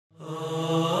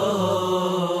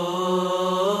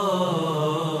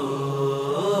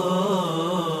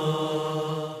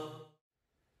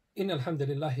إن الحمد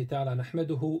لله تعالى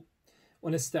نحمده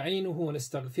ونستعينه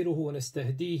ونستغفره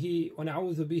ونستهديه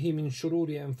ونعوذ به من شرور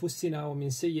أنفسنا ومن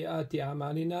سيئات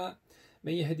أعمالنا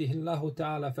من يهده الله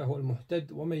تعالى فهو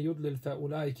المهتد ومن يضلل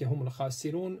فأولئك هم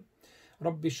الخاسرون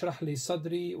رب اشرح لي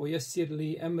صدري ويسر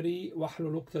لي أمري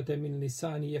واحلل عقدة من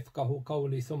لساني يفقه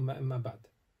قولي ثم أما بعد.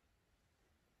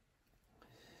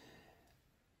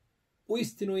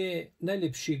 Uistinu je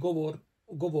najljepši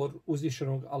govor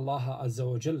uzvišenog Allaha azza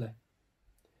wa jalla.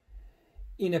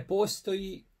 I ne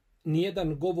postoji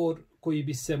nijedan govor koji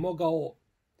bi se mogao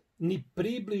ni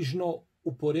približno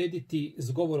uporediti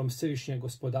s govorom Svevišnjeg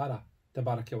Gospodara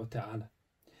tebareke ve taala.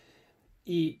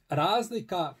 I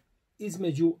razlika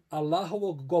između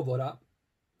Allahovog govora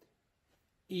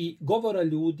i govora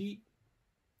ljudi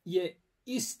je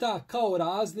ista kao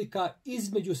razlika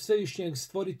između Svevišnjeg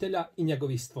Stvoritelja i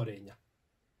njegovih stvorenja.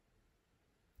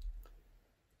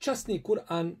 Časni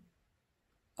Kur'an,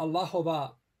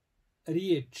 Allahova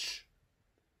riječ,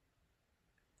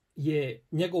 je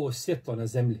njegovo svjetlo na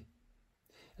zemlji.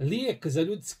 Lijek za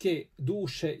ljudske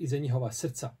duše i za njihova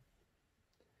srca.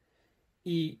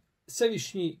 I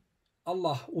Svevišnji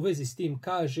Allah u vezi s tim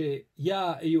kaže: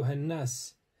 Ja ejuhan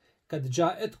nas, kad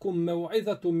džaetkum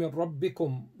mev'izatu min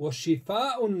rabbikum wa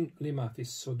šifa'un lima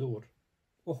fis sudur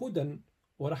wa hudan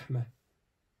wa rahme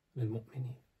lil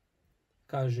mu'minin.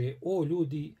 Kaže: o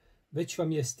ljudi, već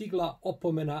vam je stigla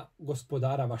opomena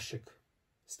gospodara vašeg.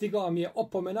 Stigla vam je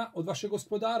opomena od vašeg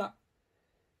gospodara.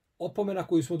 Opomena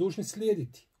koju smo dužni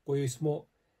slijediti,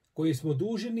 koju smo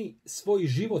dužni svoj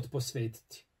život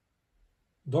posvetiti.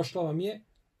 Došla vam je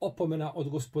opomena od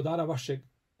gospodara vašeg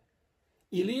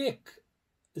i lijek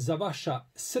za vaša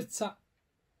srca,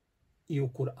 i u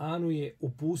Kur'anu je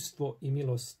uputstvo i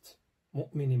milost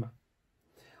mu'minima.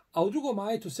 A u drugom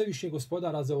ajetu Svevišnji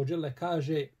Gospodar azza wa jalla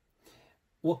kaže: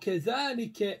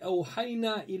 وَكَذَلِكَ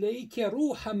أَوْحَيْنَا إِلَيْكَ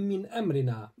رُوحًا مِّنْ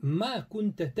أَمْرِنَا مَا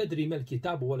كُنْتَ تَدْرِي مَا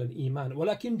الْكِتَابُ وَلَا الْإِيمَانُ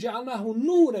وَلَكِنْ جَعَلْنَاهُ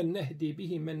نُورًا نَهْدِي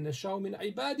بِهِ مَن نَّشَاءُ مِنْ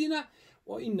عِبَادِنَا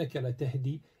وَإِنَّكَ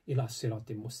لَتَهْدِي إِلَى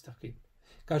صِرَاطٍ مُسْتَقِيمٍ.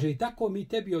 Kaže: i tako mi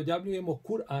tebi objavljujemo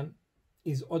Kur'an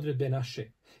iz odredbe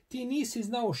naše. Ti nisi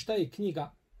znao šta je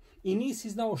knjiga i nisi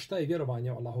znao šta je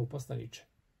vjerovanje u Allahov poslaniče.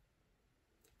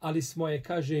 Ali smo je,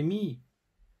 kaže, mi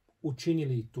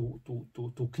učinili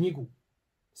tu knjigu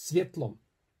svjetlom,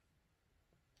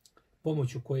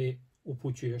 pomoću koje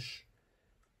upućuješ,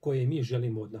 koje mi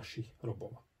želimo od naših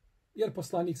robova. Jer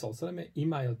poslanik sallallahu alejhi ve selleme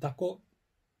ima, je tako,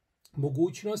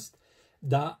 mogućnost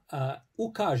da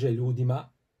ukaže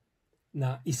ljudima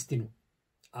na istinu,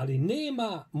 ali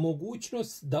nema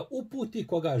mogućnost da uputi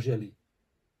koga želi.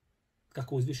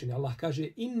 Kako uzvišeni Allah kaže: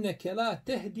 inneke la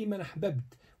tehdi men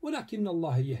ahbebt, walakin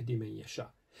Allah jehdi men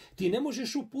ješa. Ti ne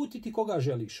možeš uputiti koga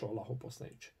želiš, o Allahov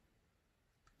poslaniče.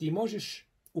 Ti možeš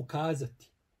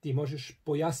ukazati, ti možeš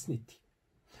pojasniti,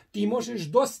 ti možeš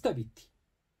dostaviti.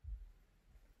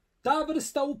 Ta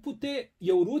vrsta upute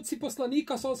je u ruci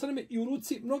poslanika sallallahu alejhi ve selleme i u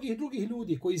ruci mnogih drugih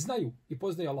ljudi koji znaju i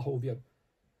poznaju Allahovu vjeru.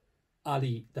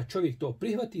 Ali da čovjek to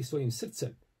prihvati svojim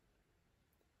srcem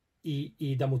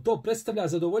i da mu to predstavlja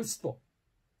zadovoljstvo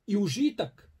i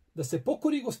užitak, da se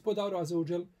pokori gospodaru azza wa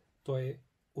džel, to je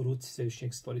u ruci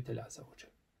Svevišnjeg Stvoritelja azza wa džel.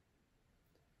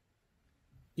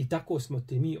 I tako smo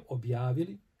ti mi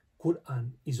objavili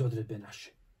Kur'an iz odredbe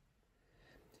naše.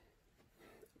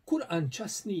 Kur'an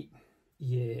časni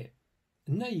je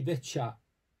najveća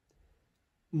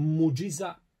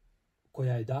muđiza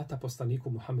koja je data poslaniku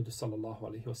Muhammedu sallallahu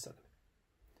alejhi ve sellem.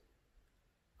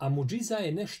 A muđiza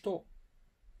je nešto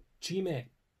čime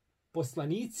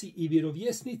poslanici i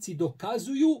vjerovjesnici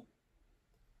dokazuju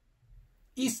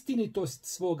istinitost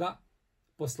svoga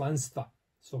poslanstva,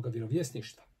 svoga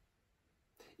vjerovjesništva.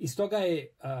 I stoga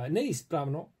je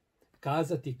neispravno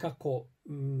kazati, kako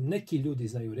neki ljudi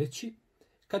znaju reći,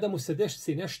 kada mu se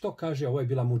desi nešto, kaže: ovo je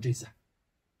bila muđiza.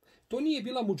 To nije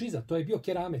bila muđiza, to je bio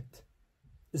keramet.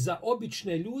 Za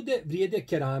obične ljude vrijede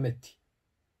kerameti,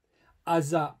 a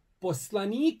za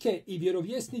poslanike i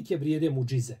vjerovjesnike vrijede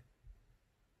muđize.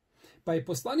 Pa je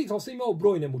poslanik imao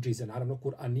brojne muđize. Naravno,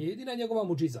 Kur'an nije jedina njegova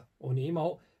muđiza. On je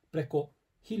imao preko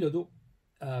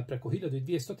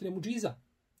 1200 muđiza,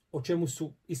 o čemu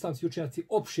su islamski učenjaci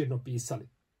opširno pisali.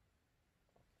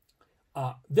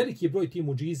 A veliki broj tih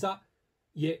muđiza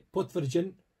je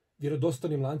potvrđen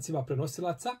vjerodostojnim lancima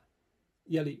prenosilaca,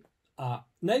 a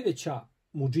najveća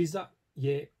muđiza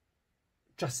je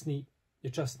časni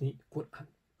Kur'an.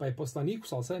 Pa je poslaniku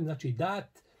sallallahu alejhi ve sellem, znači,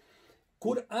 dat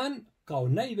Kur'an kao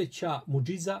najveća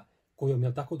muđiza kojom,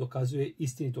 je tako, dokazuje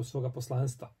istinitost svoga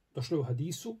poslanstva. Došlo je u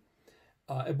hadisu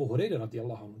Ebu Hureyre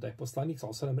radijallahu anhu da je poslanik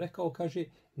sallallahu alejhi ve sellem rekao, kaže: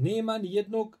 nema ni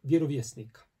jednog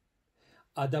vjerovjesnika,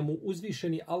 a da mu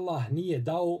uzvišeni Allah nije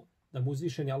dao da mu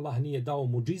uzvišeni Allah nije dao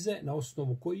muđize na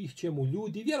osnovu kojih će mu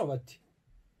ljudi vjerovati.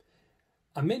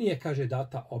 A meni je, kaže,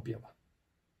 data objava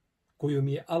koju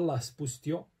mi je Allah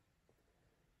spustio,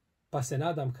 pa se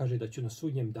nadam, kaže, da ću na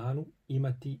sudnjem danu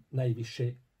imati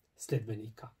najviše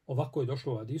sledbenika. Ovako je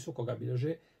došlo u hadisu koga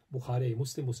bilježe Buharija i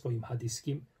Muslim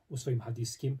u svojim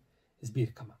hadijskim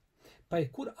zbirkama. Pa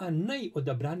je Kur'an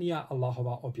najodabranija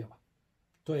Allahova objava.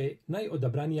 To je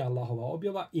najodabranija Allahova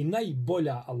objava i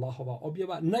najbolja Allahova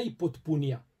objava,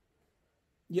 najpotpunija.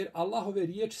 Jer Allahove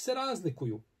riječi se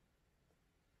razlikuju.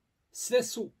 Sve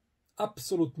su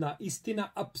apsolutna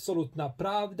istina, apsolutna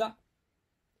pravda.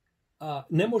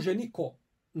 Ne može niko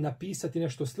napisati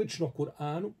nešto slično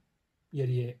Kur'anu, jer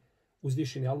je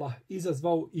uzvišeni Allah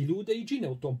izazvao i ljude i džine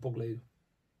u tom pogledu.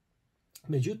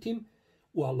 Međutim,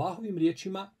 u Allahovim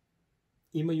riječima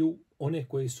imaju one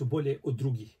koje su bolje od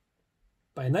drugih.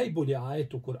 Pa je najbolji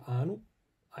ajet u Kur'anu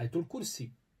ajetul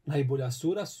kursi. Najbolja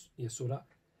sura je sura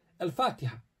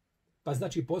El-Fatiha. Pa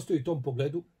znači postoji u tom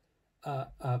pogledu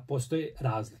postoje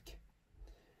razlike.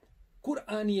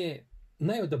 Kur'an je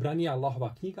najodabranija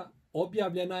Allahova knjiga,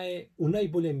 objavljena je u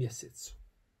najboljem mjesecu.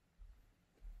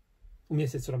 U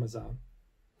mjesecu Ramazanu.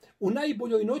 U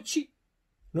najboljoj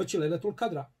noći Lejletul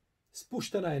Kadra,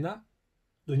 spuštena je na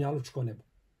dunjalučko nebo.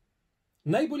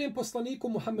 Najboljem poslaniku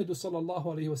Muhammedu sallallahu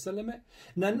alejhi ve selleme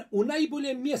u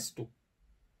najboljem mjestu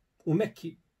u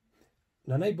Mekki,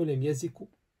 na najboljem jeziku,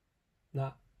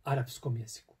 na arapskom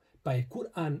jeziku. Pa je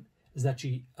Kur'an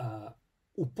znači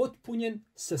upotpunjen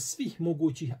sa svih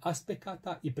mogućih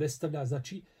aspekata i predstavlja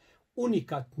znači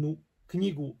unikatnu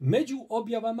knjigu među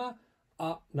objavama,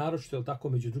 a naročito je tako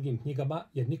među drugim knjigama,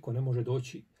 jer niko ne može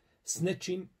doći s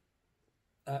nečim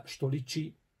što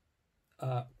liči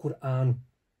Kur'anu.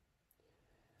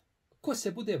 Ko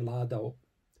se bude vladao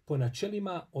po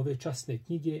načelima ove časne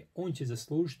knjige, on će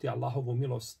zaslužiti Allahovu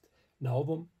milost na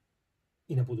ovom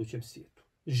i na budućem svijetu.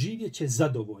 Živjet će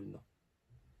zadovoljno.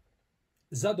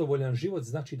 Zadovoljan život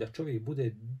znači da čovjek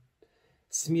bude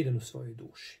smiren u svojoj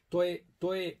duši.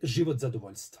 To je život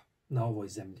zadovoljstva na ovoj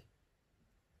zemlji.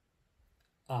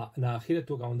 A na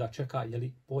ahiretu ga onda čeka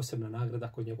posebna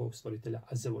nagrada kod njegovog stvoritelja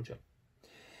Azza wa Jal.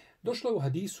 Došlo je u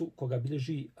hadisu koga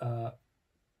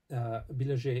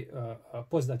bilježe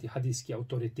poznati hadijski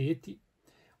autoriteti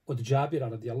od Džabira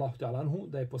radijallahu ta'ala anhu,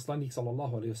 da je poslanik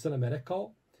sallallahu alejhi ve selleme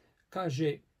rekao,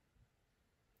 kaže,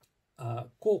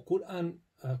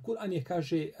 Kur'an je,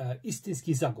 kaže,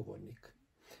 istinski zagovornik.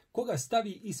 Koga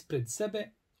stavi ispred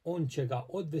sebe, on će ga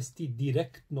odvesti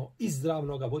direktno,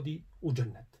 izravno ga vodi u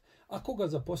džennet. A koga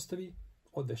zapostavi,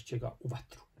 odvešće ga u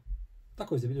vatru.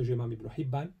 Tako je zabilježio imam Ibn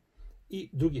Hibban i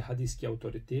drugi hadijski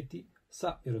autoriteti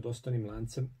sa vjerodostojnim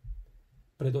lancem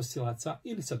predosilaca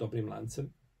ili sa dobrim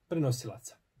lancem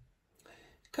prenosilaca.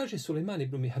 Kaže Sulejman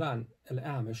ibn Mihran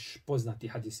el-Ameš, poznati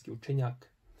hadijski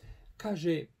učenjak,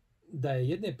 kaže da je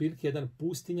jedne prilike jedan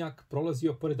pustinjak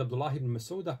prolazio pored Abdullah ibn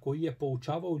Mesouda koji je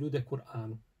poučavao ljude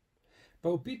Kur'anu. Pa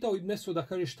je upitao ibn Mesouda,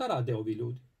 kaže, šta rade ovi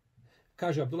ljudi?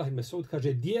 Kaže Abdullah ibn Mesoud,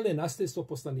 kaže, dijele nasljedstvo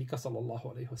poslanika sallallahu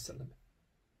alejhi ve selleme.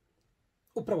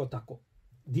 Upravo tako.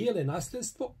 Dijele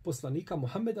nasljedstvo poslanika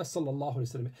Muhammeda sallallahu alejhi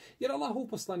ve selleme. Jer Allahov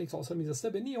poslanik sallallahu alejhi ve selleme za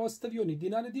sebe nije ostavio ni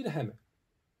dinare, ni dirheme.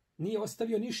 Nije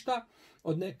ostavio ništa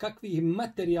od nekakvih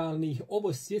materijalnih,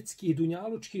 ovosvjetskih,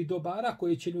 dunjalučkih dobara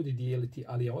koje će ljudi dijeliti,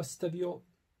 ali je ostavio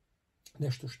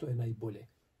nešto što je najbolje.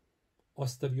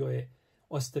 Ostavio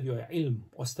je ilm,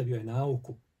 ostavio je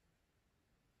nauku.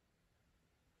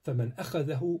 فَمَنْ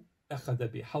أَخَذَهُ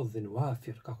أَخَذَ بِحَظٍ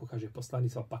وَافِرٍ, kako kaže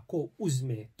poslanik, pa ko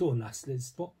uzme to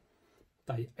nasljedstvo,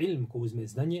 taj ilm, ko uzme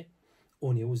znanje,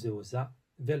 on je uzeo za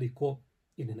veliko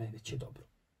ili najveće dobro.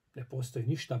 Ne postoji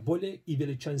ništa bolje i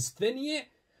veličanstvenije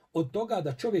od toga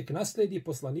da čovjek nasledi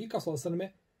poslanika sallallahu alejhi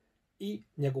ve selleme i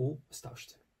njegovu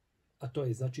ostavštinu. A to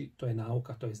je, znači, to je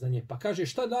nauka, to je znanje. Pa kaže,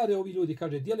 šta rade ovi ljudi?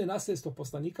 Kaže, dijele nasljedstvo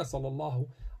poslanika sallallahu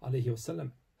alejhi ve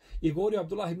sellem. I govori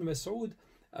Abdullah ibn Mes'ud,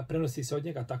 prenosi se od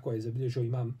njega, tako je zabilježio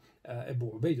imam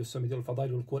Ebu Ubejd u svom djelu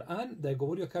Fadailul Kur'an, da je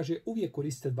govorio, kaže, uvijek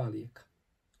koristite dva lijeka.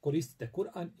 Koristite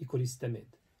Kur'an i koristite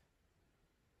med.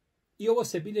 I ovo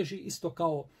se bilježi isto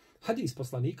kao hadis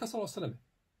poslanika sallallahu alejhi ve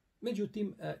sellem.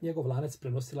 Međutim, njegov lanac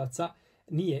prenosilaca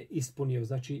nije ispunio,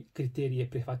 znači, kriterije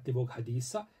prihvatljivog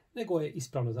hadisa, nego je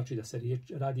ispravno, znači, da se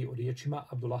radi o riječima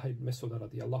Abdullah ibn Mes'uda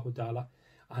radijallahu ta'ala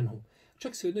anhu.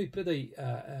 Čak se u jednoj predaji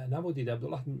navodi da je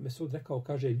Abdullah ibn Mes'ud rekao,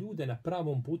 kaže, ljude na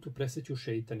pravom putu presreću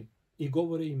šeitani i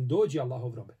govore im, dođi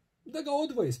Allahov robe. Da ga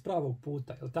odvoje s pravog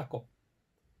puta, je li tako?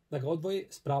 Da ga odvoje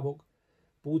s pravog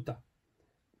puta.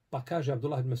 Pa kaže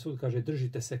Abdullah ibn Mes'ud, kaže,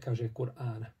 držite se, kaže,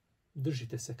 Kur'ana.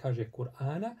 Držite se, kaže,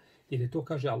 Kur'ana, jer je to,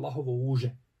 kaže, Allahovo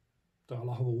uže. To je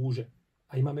Allahovo uže.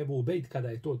 A imam Ebu Ubejd, kada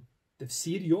je to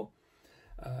tefsirio,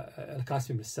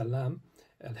 Al-Qasim al-Salam,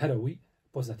 al-Harawi,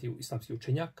 poznati islamski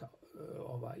učenjak,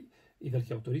 i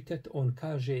veliki autoritet, on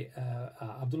kaže,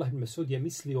 Abdullah ibn Mesud je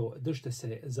mislio, držite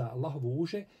se za Allahovu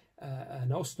uže,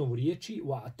 na osnovu riječi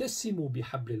وَعْتَسِمُوا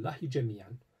بِحَبْلِ اللَّهِ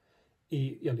جَمِيعًا.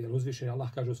 I jel uzvišeni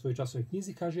Allah kaže u svojoj časovnoj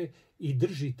knjizi, kaže i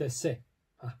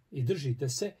držite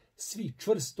se svi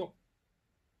čvrsto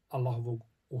Allahovog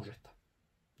užeta.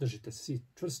 Držite se svi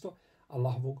čvrsto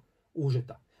Allahovog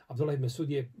užeta. Abdullah ibn Mesud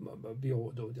je bio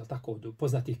od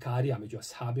poznatih karija među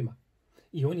ashabima.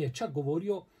 I on je čak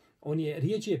govorio, on je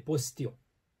rijeđe postio.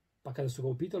 Pa kada su ga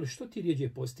upitali što ti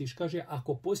rijeđe postiš, kaže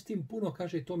ako postim puno,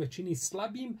 kaže to me čini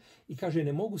slabim i kaže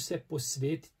ne mogu se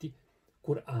posvetiti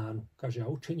Kur'anu. Kaže a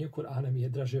učenje Kur'ana mi je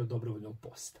draže od dobrovoljnog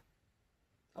posta.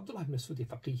 Abdullah ibn Mesud je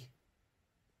fakih.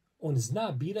 On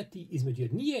zna birati između,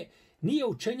 jer nije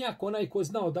učenjak onaj ko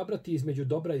zna odabrati između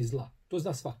dobra i zla. To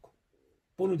zna svako.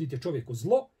 Ponudite čovjeku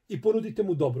zlo i ponudite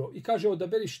mu dobro. I kaže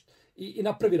odaberiš i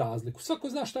napravi razliku. Svako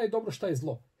zna šta je dobro, šta je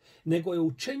zlo. Nego je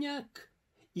učenjak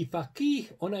i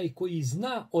fakih onaj koji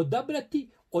zna odabrati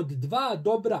od dva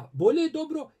dobra bolje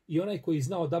dobro i onaj koji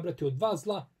zna odabrati od dva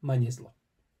zla manje zlo.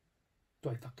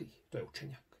 To je fakih, to je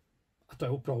učenjak. A to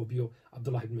je upravo bio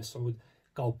Abdullah ibn Mesud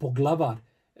kao poglavar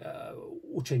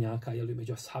učenjaka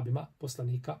među ashabima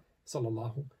poslanika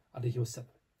sallallahu alejhi ve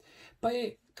sellem. Pa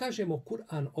je, kažemo,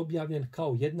 Kur'an objavljen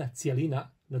kao jedna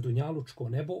cijelina na dunjalučko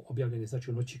nebo, objavljen je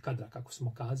znači u noći kadra, kako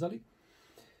smo kazali,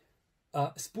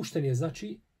 a spušten je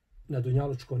znači na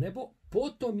dunjalučko nebo,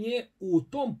 potom je u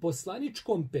tom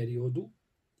poslaničkom periodu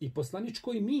i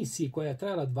poslaničkoj misiji koja je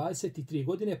trajala 23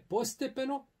 godine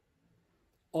postepeno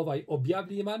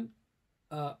objavljivan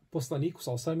poslaniku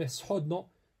sallallahu alejhi ve sellem shodno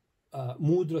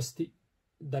mudrosti,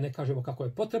 da ne kažemo kako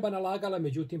je potreba nalagala,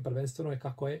 međutim prvenstveno je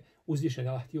kako je uzvišen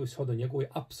Allah htio shodno njegove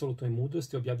apsolutnoj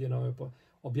mudrosti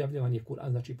objavljivan je Kur'an,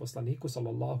 znači poslaniku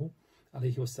sallallahu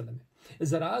alejhi ve sellem.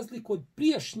 Za razliku od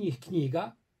prijašnjih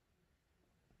knjiga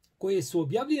koje su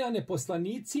objavljene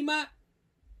poslanicima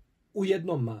u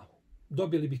jednom mahu.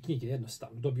 Dobili bi knjige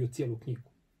jednostavno, dobio cijelu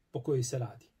knjigu po kojoj se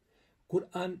radi.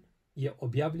 Kur'an je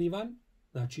objavljivan,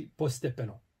 znači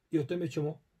postepeno. I o tome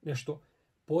ćemo nešto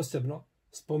posebno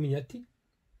spominjati.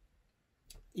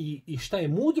 I šta je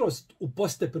mudrost u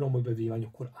postepenom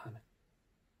objavljivanju Kur'ana.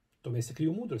 Tome se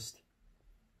kriju mudrosti.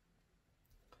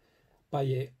 Pa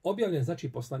je objavljen,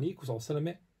 znači, poslaniku sallallahu alejhi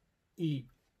ve selleme i,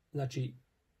 znači,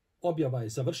 objava je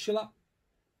završila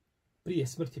prije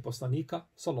smrti poslanika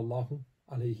sallallahu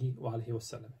alejhi ve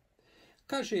selleme.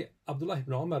 Kaže Abdullah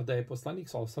ibn Omar da je poslanik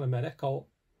sallallahu alejhi ve selleme rekao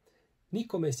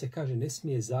nikome se, kaže, ne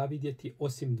smije zavidjeti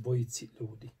osim dvojici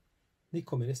ljudi.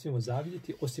 Nikome ne smijemo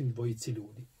zavidjeti osim dvojici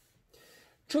ljudi.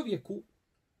 Čovjeku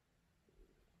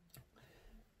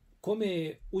kome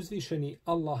je uzvišeni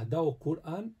Allah dao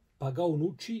Kur'an, pa ga on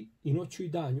uči i noću i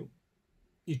danju,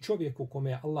 i čovjeku kome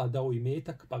je Allah dao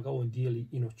imetak, pa ga on dijeli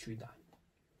i noću i danju.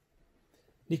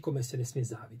 Nikome se ne smije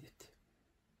zavidjeti,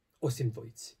 osim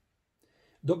dvojici.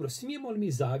 Dobro, smijemo li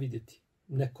mi zavidjeti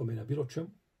nekome na bilo čemu?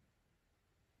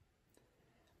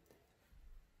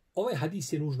 Ovaj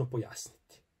hadis je nužno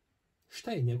pojasniti.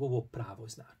 Šta je njegovo pravo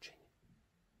značenje?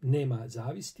 Nema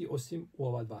zavisti osim u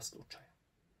ova dva slučaja.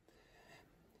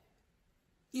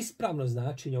 Ispravno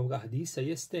značenje ovoga hadisa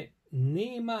jeste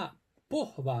nema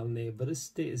pohvalne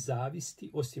vrste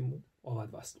zavisti osim u ova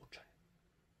dva slučaja.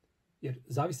 Jer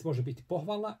zavist može biti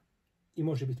pohvalna i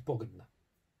može biti pogrdna.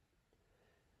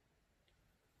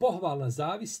 Pohvalna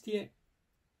zavist je,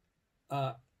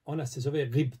 ona se zove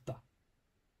gibta,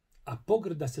 a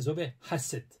pogrdna se zove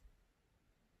hased.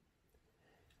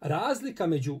 Razlika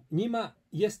među njima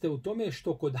jeste u tome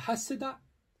što kod haseda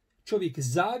čovjek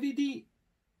zavidi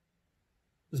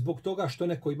zbog toga što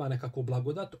neko ima nekakvu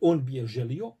blagodat, on bi je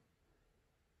želio.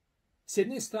 S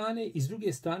jedne strane i s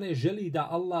druge strane želi da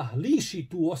Allah liši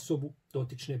tu osobu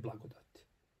dotične blagodati,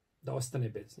 da ostane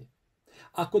bez nje.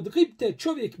 A kod gibte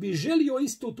čovjek bi želio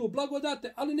istu tu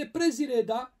blagodate, ali ne prezire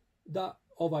da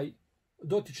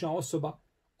dotična osoba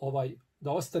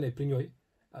da ostane pri njoj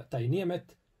taj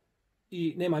nijemet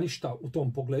i nema ništa u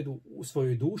tom pogledu u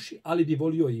svojoj duši, ali bi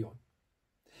volio i on.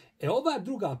 Ova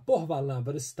druga pohvalna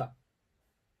vrsta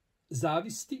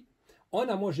zavisti,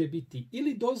 ona može biti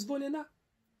ili dozvoljena,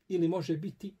 ili može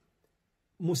biti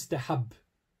mustehab,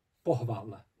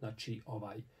 pohvalna. Znači,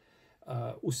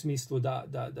 u smislu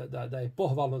da je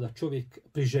pohvalno da čovjek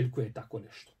priželjkuje tako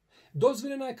nešto.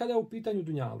 Dozvoljena je kada je u pitanju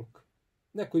dunjaluk.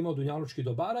 Neko ima dunjalučki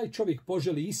dobara i čovjek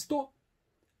poželi isto,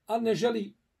 ali ne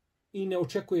želi i ne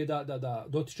očekuje da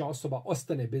dotična osoba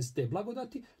ostane bez te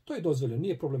blagodati, to je dozvoljeno,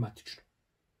 nije problematično.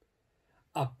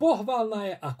 A pohvalna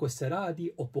je ako se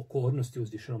radi o pokornosti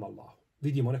uzvišenom Allahu.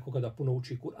 vidimo nekoga da puno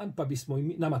uči Kur'an, pa bismo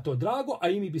nama to drago, a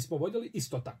i mi bismo voljeli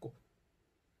isto tako.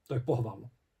 To je pohvalno.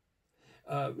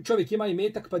 Čovjek ima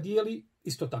imetak pa dijeli,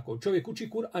 isto tako. Čovjek uči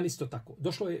Kur'an, isto tako.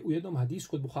 Došlo je u jednom hadisu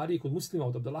kod Buharije i kod Muslima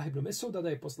od Abdullah ibn Mesouda da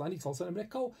je poslanik sallallahu alejhi ve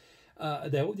sellem rekao,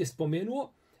 da je ovdje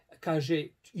spomenuo, kaže,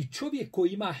 i čovjek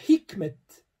koji ima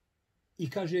hikmet i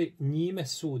kaže, njime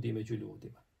sudi među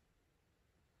ljudima.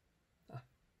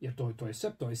 Jer to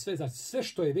je sve, znači sve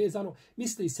što je vezano,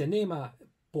 misli se nema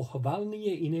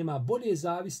pohvalnije i nema bolje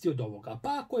zavisti od ovoga.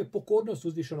 Pa ako je pokornost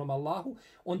uzvišenom Allahu,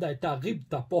 onda je ta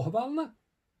gibta pohvalna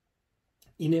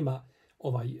i nema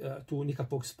tu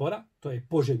nikakvog spora, to je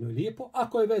poželjno i lijepo.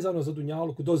 Ako je vezano za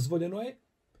dunjaluk, dozvoljeno je,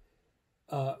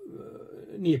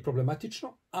 nije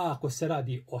problematično, a ako se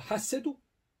radi o hasedu,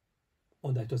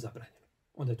 onda je to zabranjeno.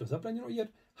 Onda je to zabranjeno jer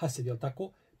hased, je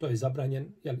tako, to je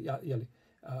zabranjen,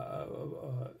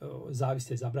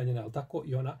 zavist je zabranjena, je tako,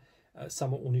 i ona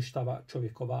samo uništava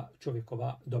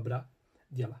čovjekova dobra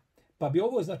djela. Pa bi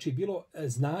ovo znači bilo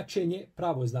značenje,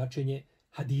 pravo značenje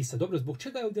hadisa. Dobro, zbog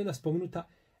čega je ovdje spomenuta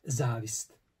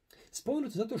zavist?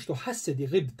 Spomenuto zato što hased i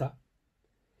gibta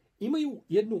imaju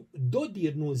jednu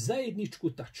dodirnu zajedničku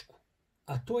tačku,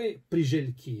 a to je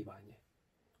priželjkivanje.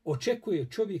 Očekuje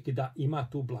čovjek da ima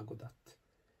tu blagodat.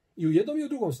 I u jednom i u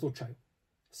drugom slučaju.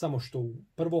 Samo što u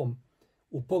prvom,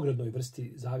 u pogrednoj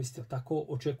vrsti zavisti, tako,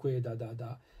 očekuje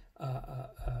da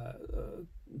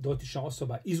dotična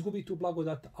osoba izgubi tu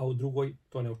blagodat, a u drugoj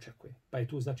to ne očekuje. Pa je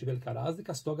tu znači velika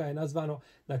razlika, stoga je nazvano,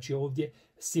 znači ovdje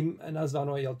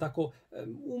nazvano je, tako,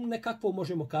 u nekakvom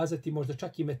možemo kazati, možda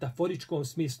čak i metaforičkom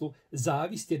smislu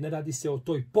zavist, jer ne radi se o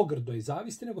toj pogrdnoj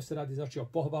zavisti, nego se radi znači o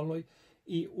pohvalnoj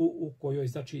i u kojoj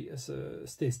znači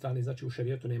s te strane znači u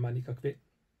šerijetu nema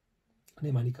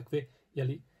nikakve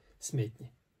smetnje.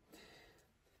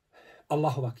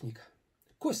 Allahova knjiga.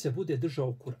 Ko se bude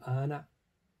držao Kur'ana,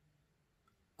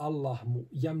 Allah mu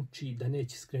jamči da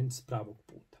neće skrenuti s pravog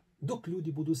puta. Dok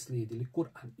ljudi budu slijedili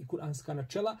Kur'an i kuranska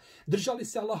načela, držali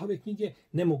se Allahove knjige,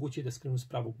 nemoguće je da skrenu s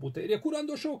pravog puta. Jer je Kur'an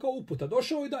došao kao uputa,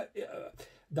 došao je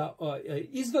da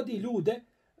izvadi ljude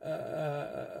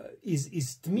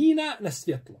iz tmina na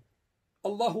svjetlo.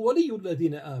 Allahu waliju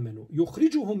alladine amenu,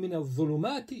 yukhrijuhum min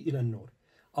adh-dhulumati ila an-nur.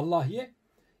 Allah je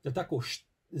tako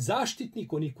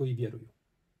zaštitnik onih koji vjeruju.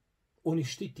 On ih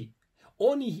štiti.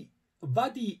 On ih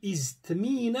vadi iz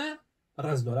tmina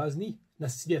raznorazni na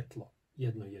svjetlo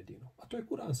jedno jedino. A to je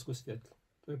kuransko svjetlo.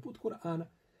 To je put Kur'ana.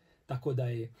 Tako da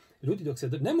je ljudi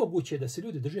nemoguće je da se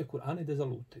ljudi drže Kur'ana i da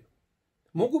zalutaju.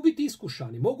 Mogu biti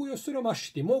iskušani, mogu i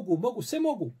osiromašiti, sve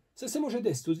mogu. Sve se može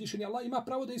desiti. Uzvišeni Allah ima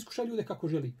pravo da iskuša ljude kako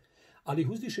želi. Ali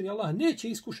uzvišeni Allah neće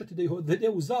iskušati da ih odvede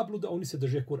u zabludu, a oni se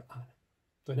drže Kur'ana.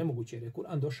 To je nemoguće jer je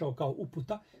Kur'an došao kao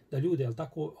uputa da ljude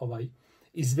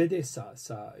izvede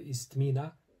iz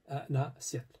tmina na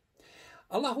svjetlo.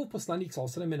 Allahov poslanik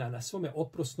sallallahu alejhi ve sellem na svome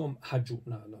oprosnom hadžu,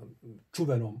 na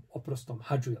čuvenom oprosnom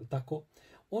hadžu, tako,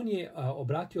 on je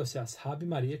obratio se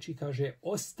ashabima riječi i kaže: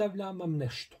 ostavljam vam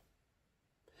nešto.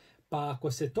 Pa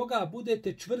ako se toga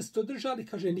budete čvrsto držali,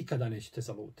 kaže, nikada nećete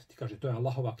zalutati. Kaže, to je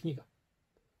Allahova knjiga.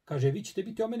 Kaže, vi ćete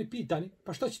biti o meni pitani,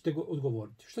 pa šta ćete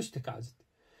odgovoriti? Što ćete kazati?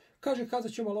 Kaže,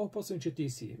 kazat ćemo Allahov poslaniče, ti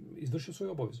si izvršio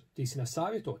svoju obavezu. Ti si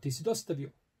nasavjetovao, ti si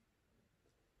dostavio.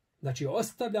 Znači,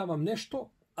 ostavljam vam nešto,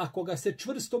 ako ga se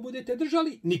čvrsto budete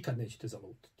držali, nikad nećete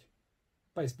zalutati.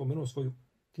 Pa je spomenuo svoju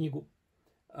knjigu,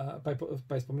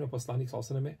 pa je spomenuo poslanik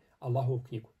sallallahu alejhi ve sellem Allahovu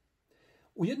knjigu.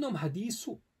 U jednom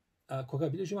hadisu, koga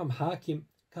bilježi Imam Hakim,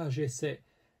 kaže se: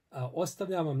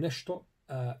 ostavljam vam nešto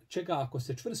čega ako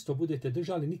se čvrsto budete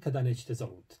držali, nikada nećete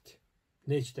zalutati.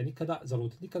 Nećete nikada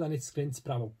zalutati, nikada nećete skrenuti s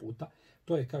pravog puta.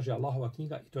 To je, kaže, Allahova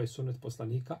knjiga i to je sunnet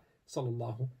poslanika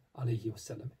sallallahu alejhi ve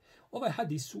sellem. Ovaj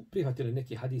hadis su prihvatili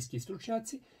neki hadijski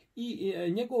stručnjaci i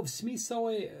njegov smisao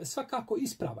je svakako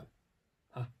ispravan.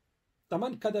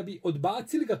 Taman kada bi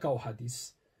odbacili ga kao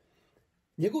hadis,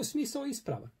 njegov smisao je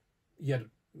ispravan. Jer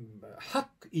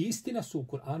hak i istina su u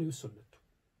Kur'anu i u sunnetu.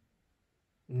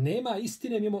 Nema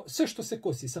istine mimo sve što se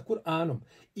kosi sa Kur'anom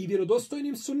i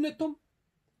vjerodostojnim sunnetom,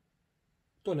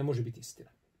 to ne može biti istina.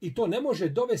 I to ne može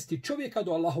dovesti čovjeka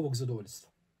do Allahovog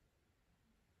zadovoljstva.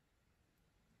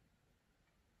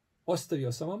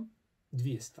 Ostavio sam vam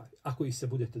dvije stvari. Ako ih se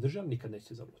budete držali, nikad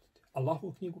nećete zalutati.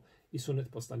 Allahovu knjigu i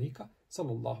sunnet poslanika,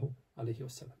 sallallahu alejhi ve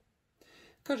sellem.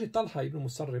 Kaže Talha ibn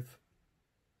Musarrif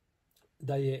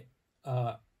da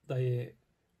je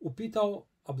upitao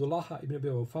Abdullaha ibn Abi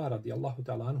Awfa radijallahu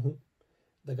ta'ala anhu,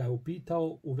 da ga je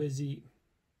upitao u vezi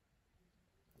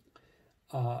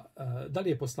da li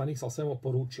je poslanik sallallahu alejhi ve sellem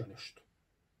poručio nešto.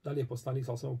 Da li je poslanik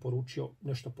sallallahu alejhi ve sellem poručio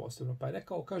nešto posebno? Pa je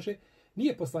rekao, kaže,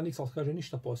 nije poslanik sallallahu alejhi ve sellem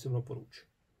ništa posebno poručio.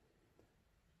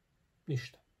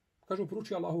 Ništa. Kaže,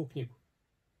 poručio Allahovu knjigu.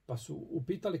 Pa su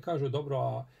upitali, kažu, dobro,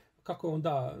 a kako je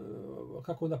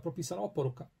onda propisana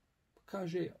oporuka?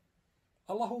 Kaže,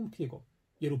 Allahovom knjigom.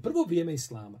 Jer u prvo vrijeme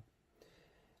Islama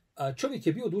čovjek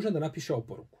je bio dužan da napiše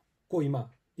oporuku. Ko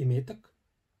ima imetak,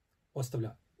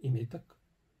 ostavlja imetak,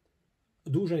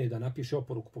 dužan je da napiše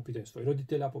oporuku po pitanju svojih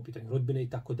roditelja, po pitanju rodbine i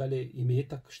tako dalje,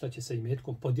 imetak, šta će sa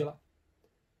imetkom, podjela.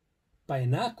 Pa je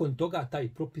nakon toga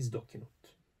taj propis dokinut.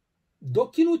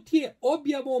 Dokinut je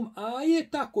objavom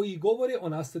ajeta koji govore o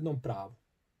nasljednom pravu.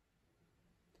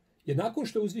 Jer nakon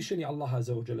što je uzvišeni Allah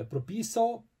azza wa dželle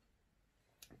propisao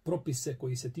propise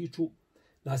koji se tiču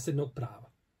nasljednog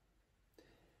prava,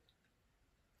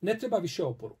 ne treba više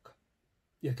oporuka.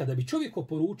 Jer kada bi čovjek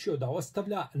oporučio da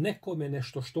ostavlja nekome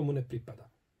nešto što mu ne pripada,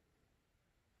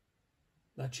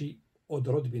 znači od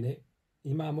rodbine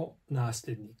imamo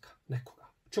nasljednika nekoga.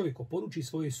 Čovjek oporuči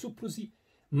svojoj supruzi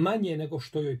manje nego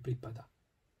što joj pripada.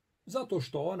 Zato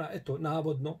što ona, eto,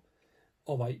 navodno,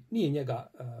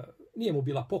 nije mu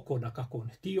bila pokorna kako on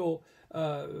htio,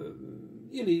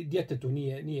 ili djetetu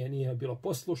nije bilo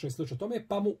poslušno i slično tome,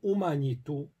 pa mu umanji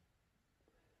tu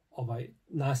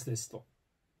nasljedstvo.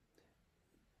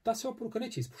 Ta se oporuka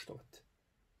neće ispoštovati.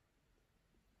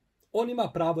 On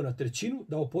ima pravo na trećinu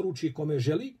da oporuči kome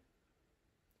želi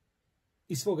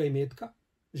iz svoga imetka,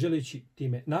 želeći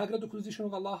time nagradu kod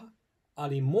uzvišenog Allaha,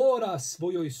 ali mora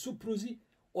svojoj supruzi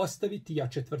ostaviti ja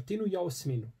četvrtinu, ja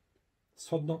osminu.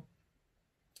 Shodno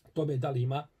tome da li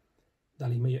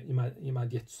ima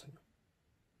djecu sa njom.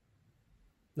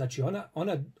 Znači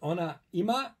ona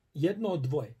ima jedno od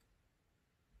dvoje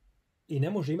i ne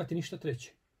može imati ništa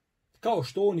treće. Kao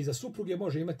što on i za supruge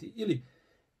može imati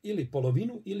ili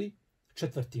polovinu ili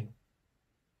četvrtinu.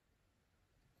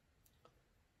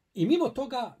 I mimo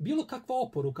toga, bilo kakva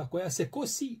oporuka koja se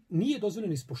kosi nije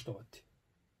dozvoljeno ispoštovati.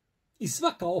 I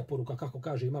svaka oporuka, kako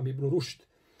kaže Imam Ibn Rušd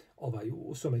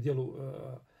u svome dijelu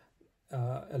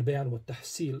El Bejan wa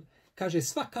Tahsil, kaže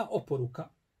svaka oporuka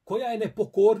koja je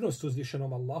nepokornost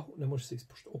uzvišenom Allahu ne može se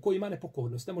ispoštovati. U kojoj ima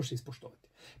nepokornost ne može se ispoštovati.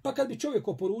 Pa kad bi čovjek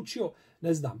oporučio,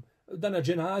 ne znam, da na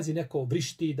dženazi neko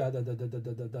vrišti,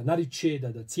 da nariče,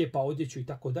 da cijepa odjeću i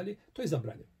tako dalje, to je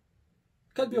zabranjeno.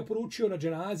 Kad bi oporučio na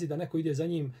dženazi da neko ide za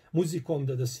njim muzikom,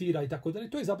 da svira i tako dalje,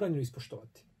 to je zabranjeno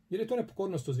ispoštovati. Jer je to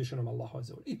nepokornost uzvišenom Allahu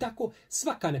azza wa dželle. I tako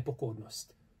svaka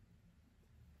nepokornost,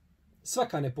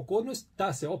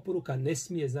 ta se oporuka ne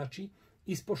smije, znači,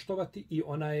 ispoštovati i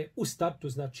ona je u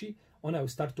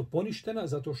startu poništena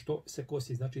zato što se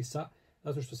kosi, znači,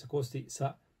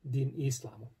 sa din i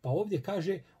islamom. Pa ovdje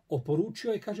kaže,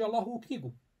 oporučio je, kaže, Allahovu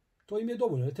knjigu. To im je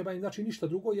dovoljno, ne treba im, znači, ništa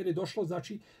drugo, jer je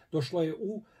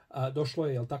došlo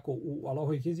je, jel tako, u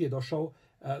Allahovoj knjizi je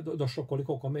došlo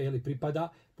koliko kome pripada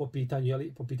po pitanju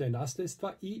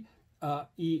nasljedstva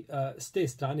i s te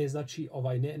strane, znači,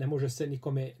 ne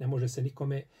može se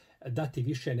nikome dati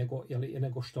više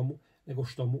nego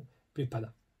što mu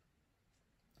pripada.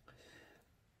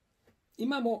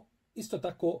 Imamo isto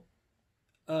tako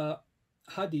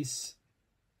hadis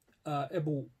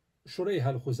Ebu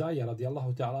Šurejha al-Huzaija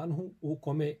radijallahu ta'ala anhu, u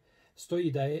kome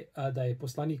stoji da je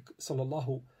poslanik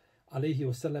sallallahu alejhi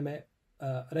ve selleme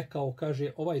rekao,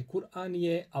 kaže, ovaj Kur'an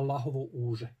je Allahovo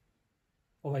uže.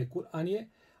 Ovaj Kur'an je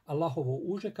Allahovo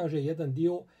uže, kaže, jedan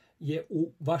dio je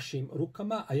u vašim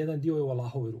rukama, a jedan dio je u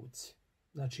Allahovoj ruci.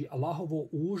 Znači, Allahovo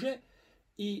uže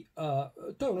i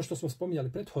to je ono što smo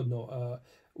spominjali prethodno,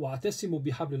 وَعْتَسِمُوا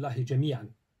بِحَبْلِ اللَّهِ جَمِيعًا,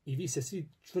 i vi se svi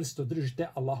čvrsto držite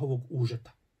Allahovog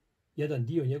užeta. Jedan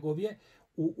dio njegov je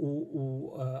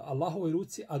u Allahovoj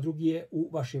ruci, a drugi je u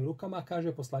vašim rukama,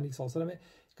 kaže poslanik sallallahu alejhi ve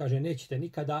selleme, kaže, nećete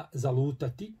nikada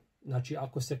zalutati, znači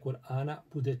ako se Kur'ana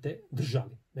budete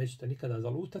držali. Nećete nikada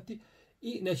zalutati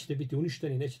i nećete biti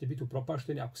uništeni, nećete biti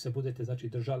upropašteni ako se budete, znači,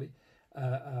 držali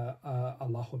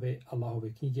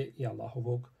Allahove knjige i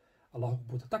Allahovog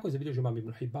puta. Tako je zabilježio Imam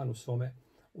Ibn Hibban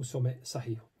u svome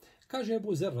sahihu. Kaže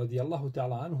Ebu Zer radijallahu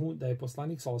ta'ala anhu da je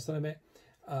poslanik sallallahu alejhi ve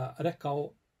selleme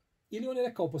rekao, ili on je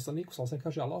rekao poslaniku sallallahu alejhi ve selleme,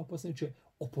 kaže, Allahov poslaniče,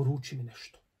 oporuči mi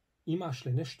nešto. Imaš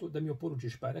li nešto da mi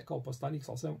oporučiš? Pa je rekao poslanik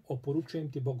sallallahu alejhi ve sellem,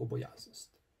 oporučujem ti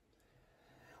bogobojaznost.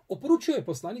 Oporučio je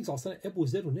poslanik sallallahu alejhi ve sellem Ebu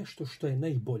Zeru nešto što je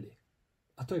najbolje,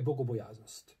 a to je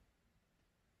bogobojaznost.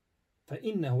 Fa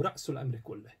innahu ra'sul amri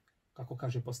kullih, kako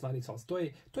kaže poslanik sallallahu alejhi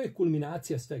ve sellem, to je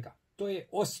kulminacija svega. To je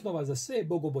osnova za sve,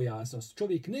 bogobojaznost.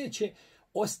 Čovjek neće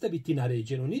ostaviti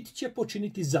naređeno, niti će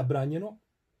počiniti zabranjeno,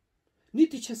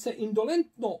 niti će se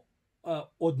indolentno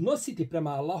odnositi prema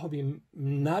Allahovim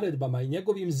naredbama i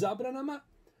njegovim zabranama,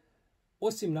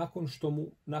 osim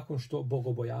nakon što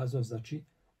bogobojaznost, znači,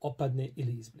 opadne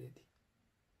ili izblijedi.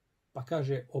 Pa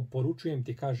kaže, oporučujem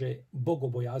ti, kaže,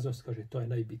 bogobojaznost, kaže, to je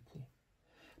najbitnije.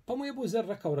 Pa mu je Ebu Zer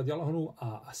rekao radijallahu anhu,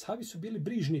 a ashabi su bili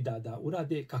brižni da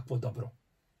urade kakvo dobro.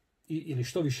 Ili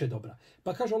što više dobra.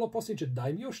 Pa kaže Allah poslaniče,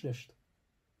 daj mi još nešto.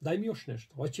 Daj mi još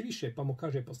nešto. Hoće više. Pa mu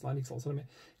kaže poslanik sallallahu alejhi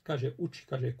ve selleme, kaže uči,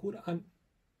 kaže Kur'an,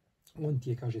 on ti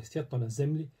je, kaže, svjetlo na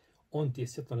zemlji, on ti je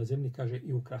svjetlo na zemlji, kaže,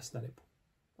 i ukras na nebu.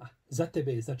 Za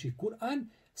tebe je, znači, Kur'an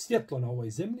svjetlo na ovoj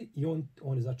zemlji i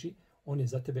on je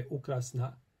za tebe ukras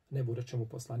na nebu, reče mu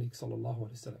poslanik sallallahu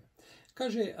alejhi ve sellem.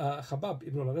 Kaže Habab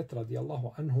ibn Laret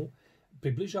radijallahu anhu,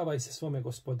 približavaj se svome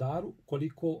gospodaru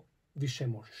koliko više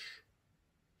možeš.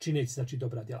 Čineći, znači,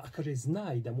 dobra djela. A kaže,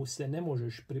 znaj da mu se ne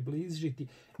možeš približiti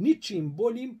ničim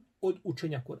boljim od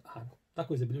učenja Kur'ana.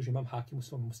 Tako je zabilježio imam Hakim u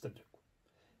svom Mustadreku.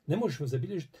 Ne možeš mu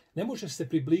zabilježiti, ne možeš se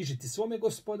približiti svome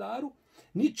gospodaru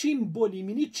ničim boljim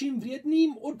i ničim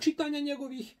vrijednijim od čitanja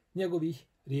njegovih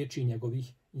riječi i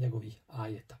njegovih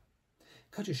ajeta.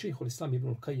 Kaže šejhul Islam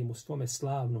ibn Kajim u svome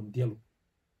slavnom dijelu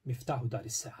Miftahu Dari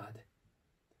Saade.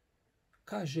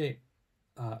 Kaže,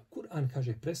 Kur'an,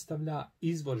 kaže, predstavlja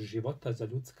izvor života za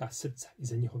ljudska srca i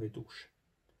za njihove duše.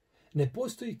 Ne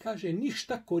postoji, kaže,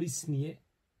 ništa korisnije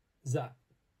za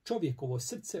čovjekovo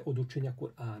srce od učenja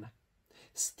Kur'ana.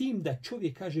 S tim da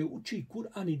čovjek, kaže, uči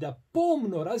Kur'an i da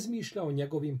pomno razmišlja o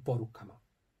njegovim porukama.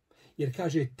 Jer,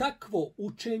 kaže, takvo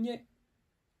učenje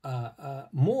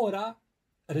mora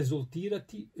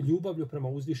rezultirati ljubavlju prema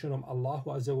uzvišenom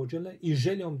Allahu azza wa dželle i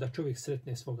željom da čovjek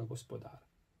sretne svoga gospodara.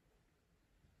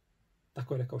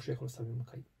 Tako je rekao šejhul Islam ibn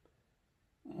Kajim.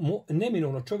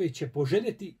 Neminovno čovjek će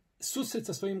poželjeti susret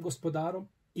sa svojim gospodarom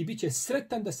i bit će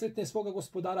sretan da sretne svoga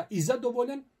gospodara i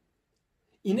zadovoljan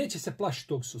i neće se plašiti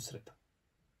tog susreta.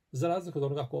 Za razliku od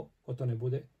onoga ko to ne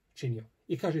bude činio.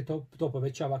 I kaže, to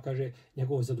povećava, kaže,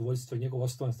 njegovo zadovoljstvo, njegovo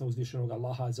oslonac na uzvišenog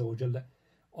Allaha azza wa dželle,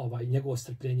 njegovo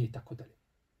strpljenje i tako dalje.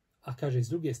 A kaže, s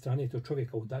druge strane, to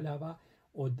čovjeka udaljava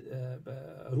od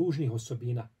ružnih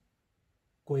osobina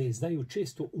koje znaju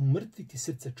često umrtviti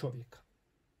srce čovjeka.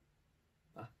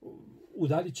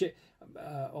 Udalit će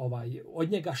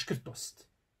od njega škrtost.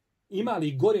 Ima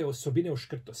li gore osobine od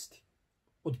škrtosti?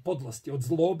 Od podlosti, od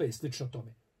zlobe i slično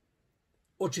tome.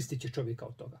 Očistit će čovjeka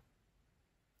od toga.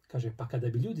 Kaže, pa kada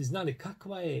bi ljudi znali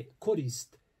kakva je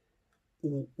korist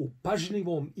u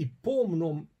pažljivom i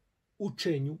pomnom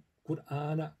učenju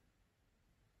Kur'ana,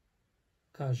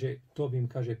 kaže, to bi im,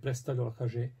 kaže, predstavljalo,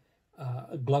 kaže,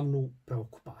 glavnu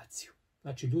preokupaciju.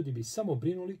 Znači, ljudi bi samo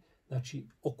brinuli, znači,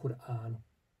 o Kur'anu.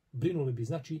 Brinuli bi,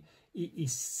 znači, i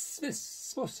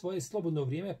svo svoje slobodno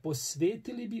vrijeme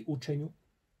posvetili bi učenju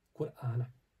Kur'ana.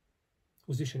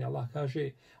 Uzvišeni Allah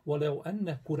kaže: وَلَوْ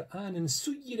أَنَّ قُرْآنًا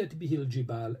سُيِّرَتْ بِهِ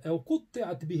الْجِبَالِ أَوْ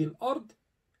قُطِّعَتْ بِهِ الْأَرْضِ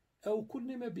أَوْ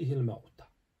كُلِّمَ بِهِ الْمَوْتَ.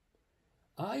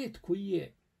 Ajet koji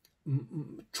je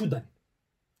čudan.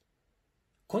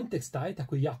 Kontekst ajeta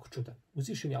koji je jako čudan.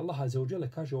 Uzvišeni Allah azza wa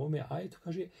dželle kaže u ovome ajetu,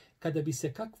 kaže, kada bi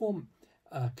se kakvom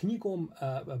knjigom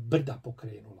brda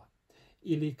pokrenula,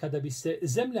 ili kada bi se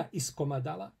zemlja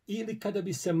iskomadala, ili kada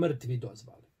bi se mrtvi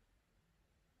dozvali.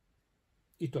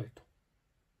 I to je to.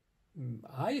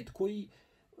 Ajet koji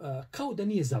kao da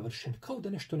nije završen, kao da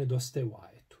nešto nedostaje u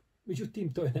ajetu.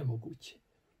 Međutim, to je nemoguće.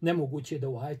 Nemoguće je da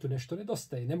u ajetu nešto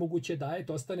nedostaje. Nemoguće je da ajet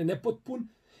ostane nepotpun,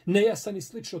 nejasan i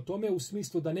slično tome u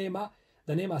smislu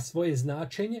da nema svoje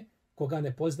značenje koga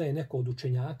ne poznaje neko od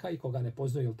učenjaka i koga ne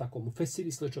poznaje, jel tako, mufesir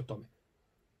i slično tome.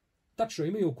 Tačno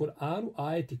imaju u Kur'anu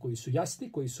ajeti koji su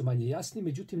jasni, koji su manje jasni,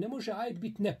 međutim ne može ajet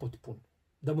biti nepotpun,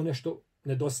 da mu nešto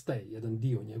nedostaje, jedan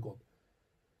dio njegov.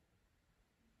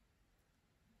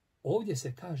 Ovdje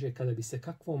se kaže kada bi se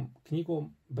kakvom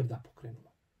knjigom brda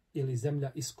pokrenula, ili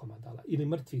zemlja iskomadala, ili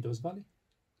mrtvi dozvali,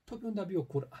 to bi onda bio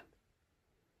Kur'an.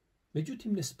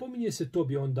 Međutim, ne spominje se to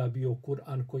bi onda bio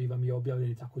Kur'an koji vam je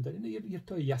objavljen i tako dalje, jer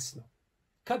to je jasno.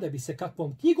 Kada bi se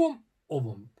kakvom knjigom,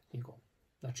 ovom knjigom.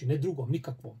 Znači, ne drugom,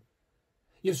 nikakvom.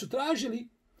 Jer su tražili,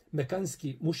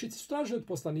 mekanski mušici su tražili od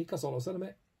poslanika, sallallahu alejhi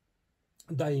ve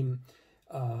selleme,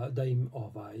 da im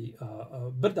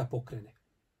brda pokrene.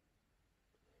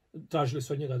 Tražili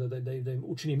su od njega da im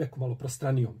učini Meku malo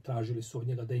prostranijom. Tražili su od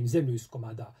njega da im zemlju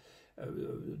iskomada,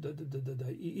 da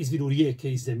izviru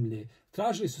rijeke iz zemlje.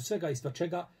 Tražili su svega i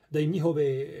svačega da im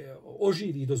njihove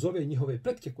oživi i dozove njihove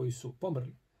pretke koji su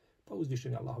pomrli. Pa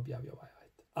uzvišeni Allah objavio ovaj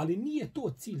ajet. Ali nije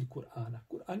to cilj Kur'ana.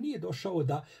 Kur'an nije došao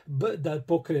da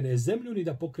pokrene zemlju ni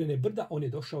da pokrene brda. On je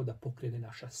došao da pokrene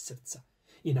naša srca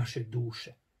i naše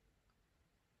duše.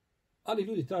 Ali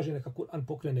ljudi traže neka Kur'an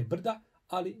pokrene brda,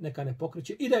 ali neka ne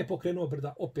pokreće. I da je pokrenuo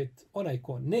brda, opet onaj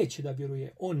ko neće da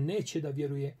vjeruje, on neće da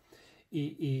vjeruje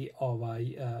i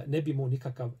ne bi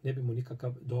mu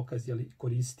nikakav dokaz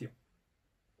koristio.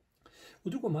 U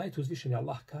drugom ajetu uzvišeni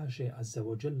Allah kaže azza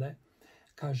wa jalla,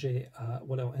 kaže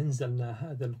وَلَوْ أَنزَلْنَا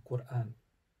هَذَا الْقُرْآنِ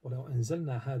وَلَوْ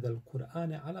أَنزَلْنَا هَذَا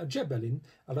الْقُرْآنَ عَلَى جَبَلٍ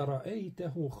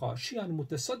لَرَأَيْتَهُ خَاشِعًا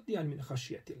مُتَصَدِّعًا مِنْ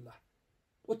خَشْيَةِ اللَّهِ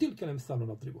وَتِلْكَ الْأَمْثَالُ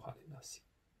نَضْرِبُهَا لِلنَّاسِ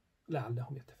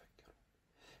لَعَلَّهُمْ يَتَفَكَّرُونَ.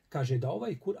 Kaže da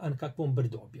ovaj Kur'an kakvom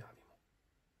brdo objavimo.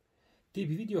 Ti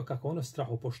bi vidio kako ono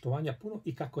strahopoštovanja puno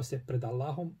i kako se pred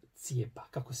Allahom cijepa,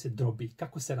 kako se drobi,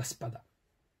 kako se raspada.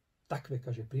 Takve,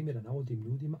 kaže, primjere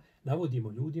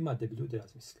navodimo ljudima da bi ljudi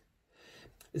razmislili.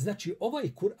 Znači,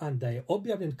 ovaj Kur'an da je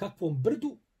objavljen kakvom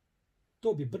brdu,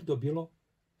 to bi brdo bilo,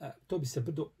 to bi se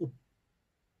brdo u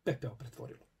pepeo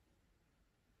pretvorilo.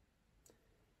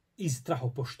 Iz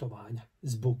strahopoštovanja,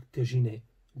 zbog težine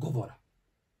govora.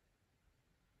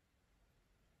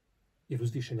 Jer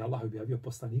uzvišen je Allah objavio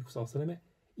poslaniku sallallahu alejhi ve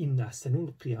selleme: "Inna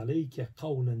sanulqi alejke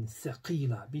qawlan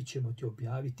thaqila", mi ćemo ti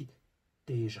objaviti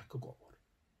težak govor.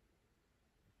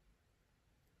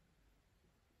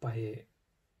 Pa je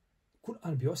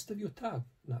Kur'an bi ostavio trag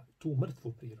na tu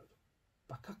mrtvu prirodu.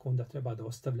 Pa kako onda treba da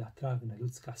ostavlja trag na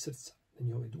ljudska srca, na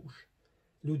njihove duše?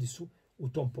 Ljudi su u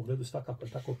tom pogledu svakako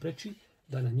tako preči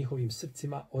da na njihovim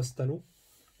srcima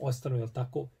ostanu jel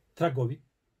tako, tragovi,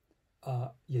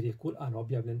 jer je Kur'an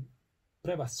objavljen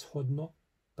prevashodno,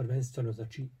 prvenstveno,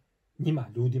 znači, njima,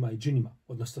 ljudima i džinima.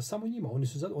 Odnosno, samo njima.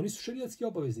 Oni su šerijatski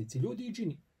obaveznici, ljudi i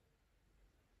džini.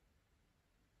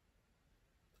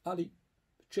 Ali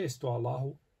često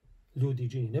Allahu ljudi i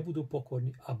džini ne budu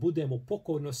pokorni, a budemo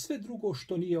pokorno sve drugo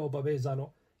što nije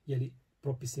obavezano, jeli,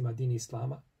 propisima dini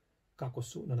islama, kako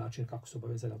su, na način kako su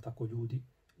obavezani, tako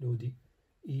ljudi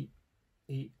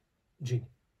i džini.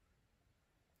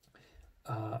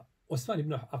 Osman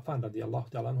ibn Affan radijallahu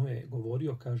ta'ala anhu je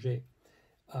govorio, kaže,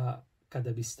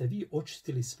 kada biste vi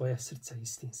očistili svoja srca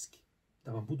istinski,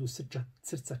 da vam budu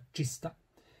srca čista,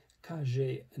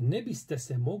 kaže, ne biste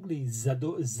se mogli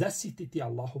zasititi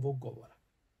Allahovog govora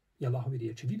i Allahovi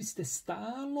riječi. Vi biste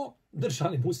stalno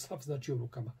držali mushaf, znači, u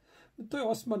rukama. To je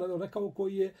Osman rekao,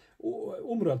 koji je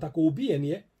umro, tako ubijen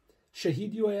je,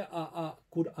 šehidio je, a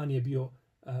Kur'an je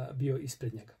bio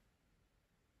ispred njega.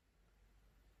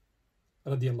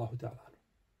 Radijallahu ta'ala.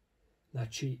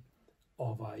 Znači,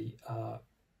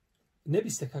 ne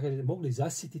biste, kaže, mogli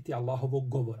zasititi Allahovog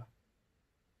govora.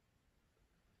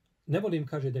 Ne volim,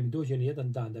 kaže, da mi dođe ni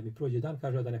jedan dan, da mi prođe dan,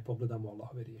 kaže, da ne pogledamo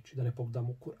Allahove riječi, da ne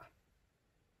pogledamo Kur'an.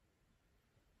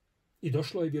 I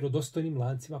došlo je vjerodostojnim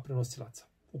lancima prenosilaca,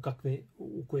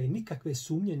 u koje nikakve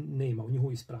sumnje nema u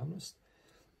njihovu ispravnost,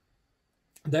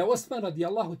 da je Osman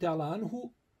radijallahu ta'ala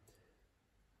anhu,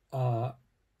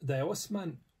 da je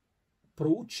Osman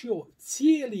proučio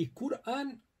cijeli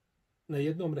Kur'an na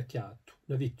jednom rekjatu,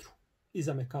 na vitru,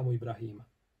 iza mekamu Ibrahima.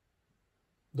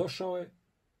 Došao je,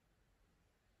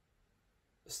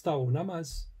 stao u namaz,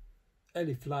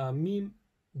 elif la mim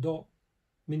do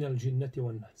minel džinneti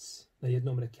on nas, na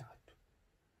jednom rekjatu.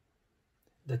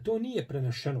 Da to nije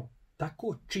prenešeno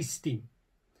tako čistim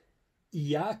i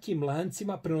jakim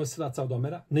lancima prenosilaca od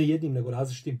Omera, ne jednim nego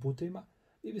različitim putevima,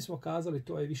 mi bismo kazali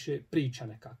to je više priča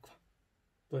nekakva.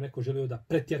 To je neko želio da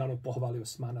pretjerano pohvali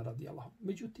Osmana radijallahu.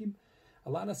 Međutim,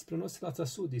 lanac prenosilaca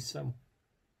sudi svemu.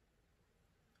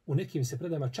 U nekim se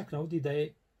predajama čak navodi da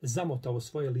je zamotao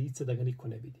svoje lice da ga niko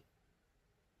ne vidi.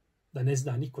 Da ne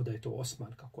zna niko da je to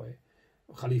Osman, kako je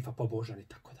halifa pobožan i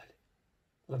tako dalje.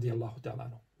 Radijallahu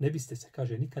ta'ala. Ne biste se,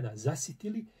 kaže, nikada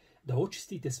zasitili da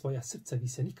očistite svoja srca, vi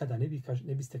se nikada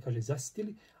ne biste, kaže,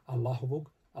 zasitili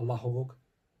Allahovog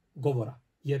govora.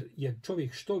 Jer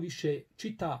čovjek što više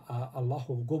čita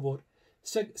Allahov govor,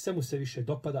 sve mu se više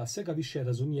dopada, sve ga više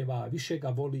razumijeva, više ga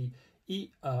voli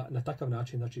i na takav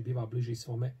način, znači, biva bliži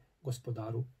svome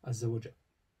gospodaru azza wa džal.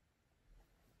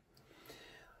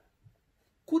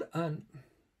 Kur'an,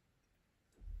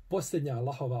 posljednja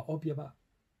Allahova objava,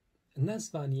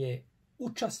 nazvan je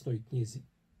u časnoj knjizi,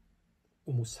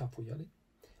 u Mushafu,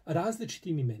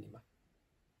 različitim imenima.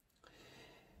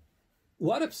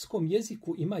 U arapskom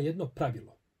jeziku ima jedno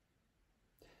pravilo,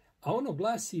 a ono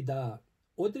glasi da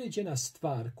određena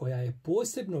stvar koja je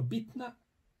posebno bitna,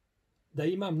 da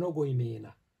ima mnogo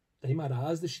imena, da ima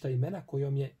različita imena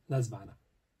kojom je nazvana.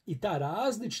 I ta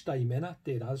različita imena,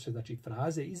 te različite, znači,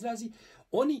 fraze, izrazi,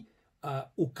 oni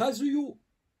ukazuju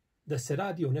da se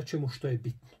radi o nečemu što je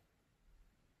bitno.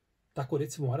 Tako,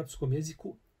 recimo, u arapskom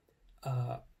jeziku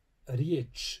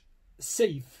riječ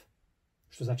sejf,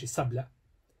 što znači sablja,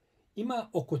 ima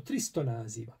oko 300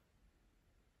 naziva.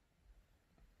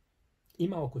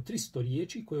 Ima oko 300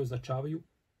 riječi koje označavaju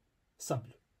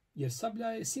sablju. Jer sablja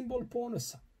je simbol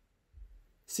ponosa,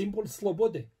 simbol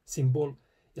slobode, simbol,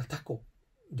 jel tako,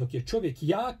 dok je čovjek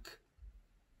jak,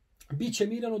 bit će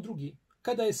miran od drugi.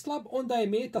 Kada je slab, onda je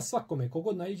meta svakome.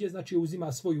 Kogod naiđe, znači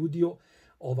uzima svoj udio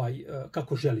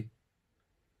kako želi.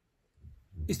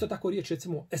 Isto tako riječ,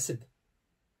 recimo, esed.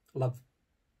 lav.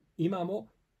 Imamo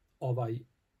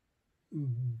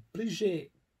bliže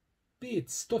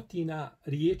 500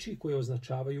 riječi koje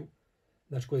označavaju,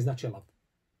 znači koje znače lav.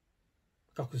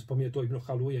 Kako se spominje to Ibn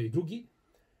Haluja i drugi,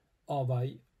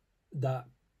 da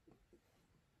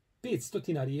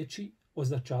 500 riječi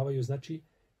označavaju, znači,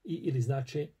 ili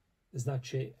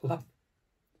znače lav.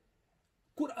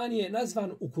 Kur'an je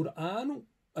nazvan u Kur'anu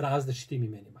različitim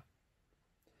imenima.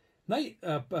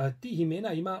 Tih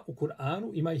imena ima u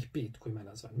Kur'anu, ima ih 5 kojima je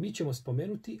nazvan. Mi ćemo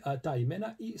spomenuti ta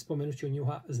imena i spomenut ću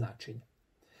njuha značenja.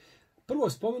 Prvo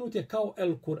spomenut je kao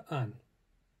El Kur'an.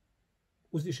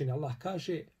 Uzvišeni Allah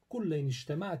kaže: "Kulle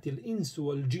ništematil insu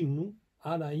wal džinnu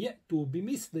ala je'tu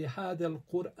bimisli hadel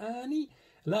Kur'ani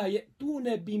la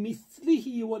je'tune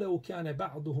bimislihi walau kane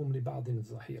ba'duhum li ba'din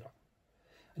zahira."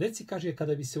 Reci, kaže,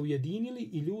 kada bi se ujedinili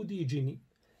i ljudi i džini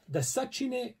da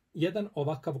sačine jedan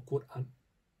ovakav Kur'an,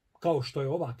 kao što je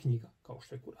ova knjiga, kao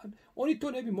što je Kur'an, oni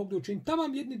to ne bi mogli učiniti.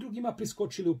 Taman jedni drugima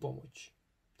priskočili u pomoć.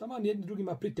 Taman jedni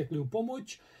drugima pritekli u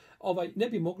pomoć, ne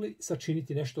bi mogli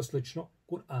sačiniti nešto slično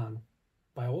Kur'anu.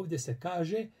 Pa je ovdje se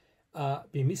kaže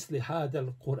bi misli hadel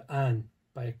Kur'an.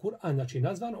 Pa je Kur'an, znači,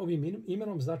 nazvan ovim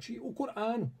imenom, znači u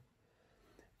Kur'anu.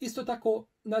 Isto tako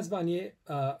nazvan je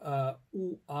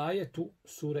u ajetu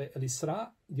sure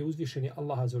El-Isra, gdje uzvišeni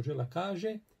Allah azza wa dželle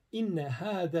kaže: "Inne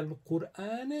hadel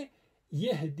Kur'ane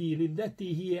jehdi lilleti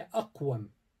hiye aqwam."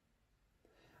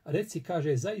 Reci,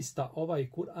 kaže, zaista ovaj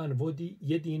Kur'an vodi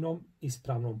jedinom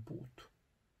ispravnom putu.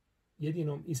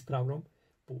 Jedinom ispravnom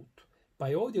putu. Pa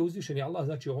je ovdje uzvišeni Allah,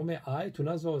 znači, u ovome ajetu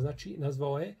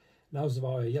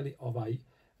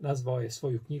nazvao je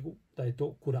svoju knjigu da je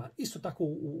to Kur'an. Isto tako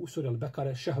u suri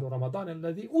Al-Bekare: "Šehru Ramadan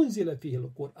alladhi unzila fihi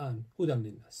al-Kur'an hudan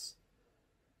linnas."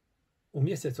 U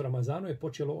mjesecu Ramazanu je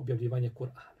počelo objavljivanje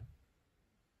Kur'ana,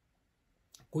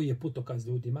 koji je putokaz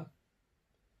ljudima,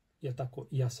 je tako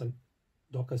jasan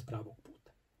dokaz pravog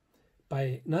puta. Pa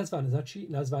je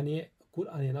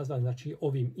Kur'an je nazvan, znači,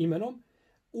 ovim imenom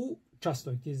u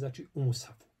časnoj knjizi, znači u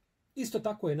Musafu. Isto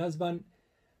tako je nazvan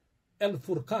El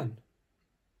Furkan.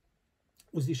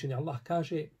 Uzvišeni Allah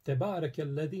kaže: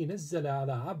 "Tebarekelladzi nazzala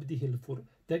ala abdihi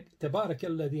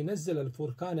tebarekelladzi nazzala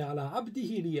al-furkana ala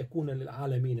abdihi liyakuna lil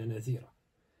alamin nazira."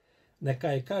 Neka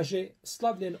je, kaže,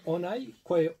 slavljen onaj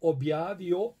koji je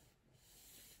objavio,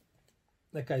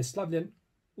 neka je slavljen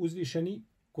uzvišeni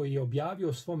koji je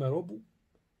objavio svome robu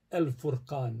El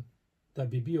Furkan, da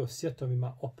bi bio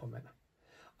svjetovima opomena.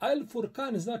 A El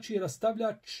Furkan znači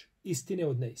rastavljač istine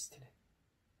od neistine.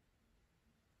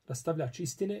 Rastavljač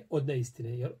istine od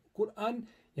neistine. Jer Kur'an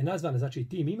je nazvan, znači,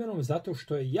 tim imenom zato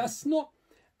što je jasno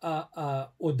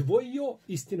odvojio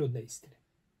istinu od neistine.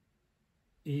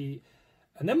 I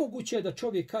nemoguće je da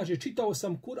čovjek kaže: "Čitao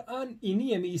sam Kur'an i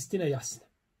nije mi istina jasna."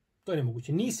 To je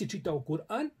nemoguće. Nisi čitao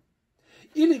Kur'an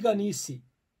ili ga nisi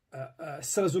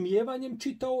s razumijevanjem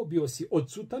čitao, bio si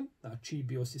odsutan, znači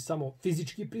bio si samo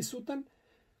fizički prisutan.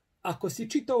 Ako si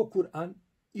čitao Kur'an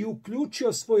i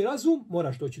uključio svoj razum,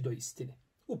 moraš doći do istine.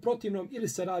 U protivnom, ili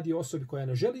se radi o osobi koja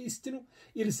ne želi istinu,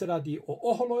 ili se radi o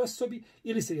oholoj osobi,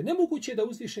 ili se je nemoguće da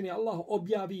uzvišeni Allah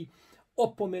objavi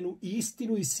opomenu i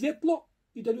istinu i svjetlo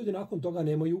i da ljudi nakon toga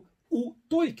nemaju u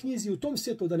toj knjizi, u tom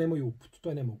svjetlu, da nemaju uput. To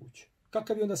je nemoguće.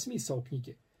 Kakav je onda smisao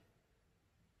knjige?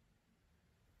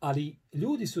 Ali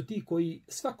ljudi su ti koji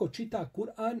svako čita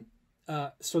Kur'an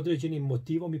s određenim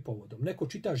motivom i povodom. Neko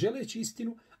čita želeći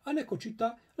istinu, a neko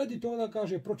čita radi toga da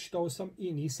kaže: "Pročitao sam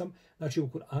i nisam, znači, u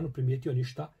Kur'anu primijetio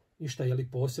ništa je li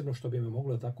posebno što bi me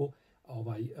moglo tako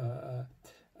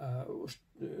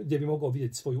gdje bi mogao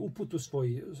vidjeti svoju uputu,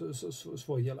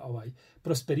 svoj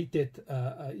prosperitet,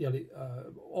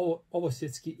 ovo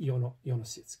svjetski i ono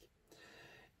svjetski."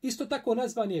 Isto tako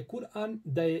nazvan je Kur'an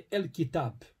da je El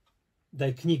Kitab, da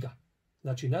je knjiga.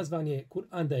 Znači, nazvan je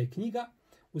Kur'an da je knjiga.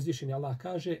 Uzvišeni Allah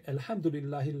kaže: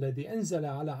 "Elhamdulillahi alladhi anzala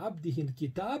ala abdihi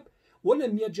al-kitab wa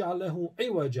lam yaj'al lahu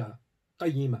iwaja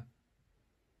qayyima."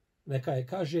 Neka je,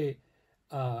 kaže,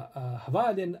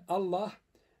 hvaljen Allah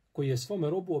koji je svome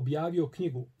robu objavio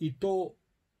knjigu, i to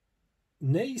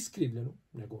ne iskrivljenu,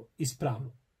 nego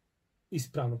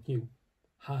ispravnu knjigu.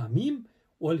 Hamim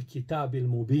wal kitabil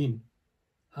mubin.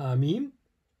 Hamim,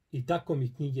 i tako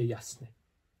mi knjige jasne.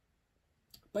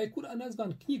 Pa je Kur'an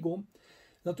nazvan knjigom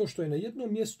zato što je na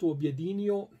jednom mjestu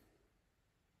objedinio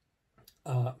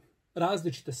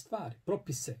različite stvari,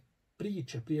 propise,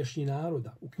 priče prijašnjih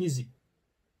naroda u knjizi.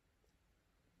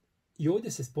 I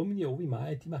ovdje se spominje u ovim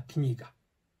ajetima knjiga.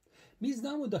 Mi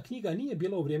znamo da knjiga nije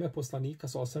bila u vrijeme poslanika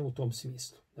s.a.v. u tom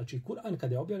smislu. Znači, Kur'an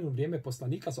kada je objavljen u vrijeme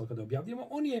poslanika, kada objavljamo,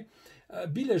 on je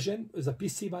bilježen,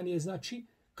 zapisivan je, znači,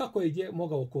 kako je gdje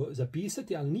mogao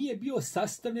zapisati, ali nije bio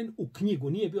sastavljen u knjigu,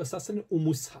 nije bio sastavljen u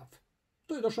mushaf.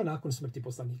 To je došlo nakon smrti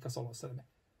poslanika sallallahu alejhi ve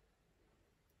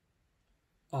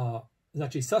selleme.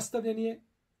 Znači, sastavljen je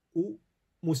u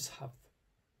mushaf.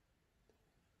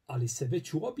 Ali se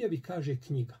već u objavi kaže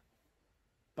knjiga.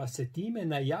 Pa se time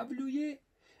najavljuje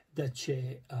da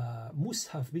će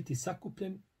mushaf biti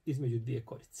sakupljen između dvije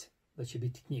korice. Da će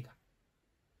biti knjiga.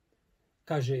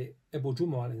 Kaže Ebu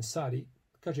Džumo al-Ensari,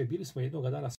 kaže, bili smo jednoga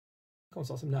dana, kao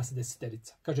sam nas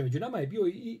 10. Kaže, među nama je bio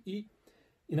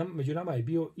među nama je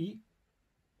bio i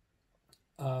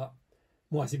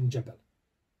Muaz ibn Džebel.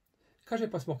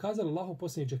 Kaže, pa smo kazali Allahu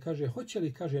poslaniče, kaže, hoće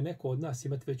li, kaže, neko od nas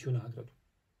imati veću nagradu?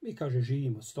 Mi, kaže,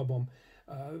 živimo s tobom,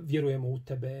 vjerujemo u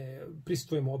tebe,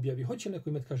 pristojimo objavi. Hoće li neko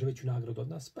imati, kaže, veću nagradu od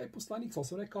nas? Pa je poslanik,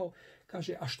 sam rekao,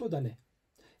 kaže, a što da ne?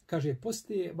 Kaže,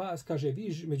 poslije vas, kaže,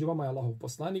 vi, među vama je Allahov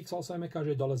poslanik,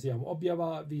 kaže, dolazi vam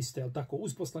objava, vi ste, jel tako,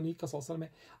 uz poslanika,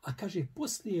 a kaže,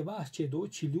 poslije vas će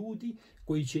doći ljudi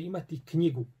koji će imati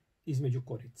knjigu između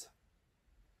korica.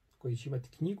 Koji će imati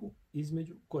knjigu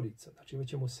između korica. Znači, imat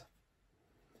ćemo sa.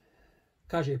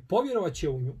 Kaže, povjerovat će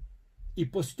u nju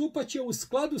i postupat će u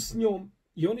skladu s njom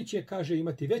i oni će, kaže,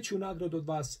 imati veću nagradu od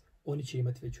vas, oni će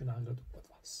imati veću nagradu od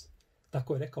vas.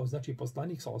 Tako je rekao, znači,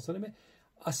 poslanik,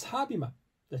 ashabima,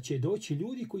 da će doći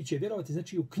ljudi koji će vjerovati,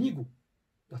 znači, u knjigu,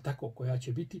 da tako, koja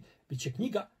će biti, bit će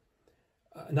knjiga.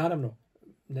 Naravno,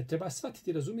 ne treba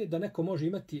shvatiti, razumjeti da neko može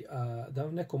imati,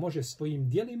 da neko može svojim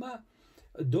djelima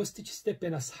dostići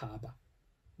stepen ashaba.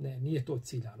 Ne, nije to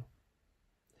ciljano.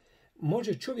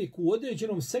 Može čovjek u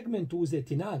određenom segmentu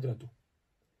uzeti nagradu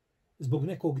zbog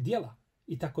nekog djela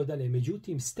i tako dalje.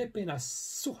 Međutim, stepena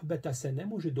suhbeta se ne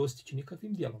može dostići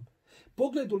nikakvim djelom.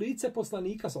 Pogled u lice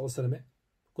poslanika,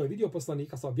 koji je vidio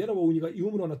poslanika, vjerovao u njega i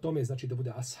umro na tome, znači da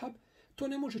bude ashab, to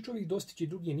ne može čovjek dostići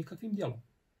drugim nikakvim djelom.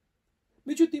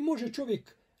 Međutim, može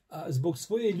čovjek zbog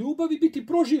svoje ljubavi biti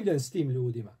proživljen s tim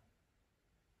ljudima,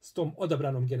 s tom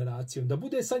odabranom generacijom, da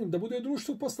bude sa njim, da bude u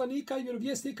društvu poslanika i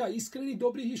vjerovjesnika, iskrenih,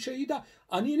 dobrih i šehida,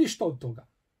 a nije ništa od toga.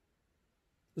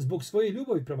 Zbog svoje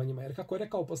ljubavi prema njima, jer kako je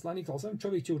rekao poslanik,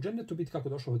 čovjek će u džennetu biti, kako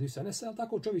došlo od Isenesa, ali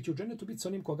tako čovjek će u džennetu biti s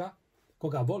onim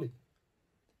koga voli.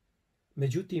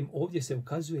 Međutim, ovdje se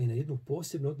ukazuje na jednu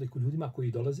posebnu odliku ljudima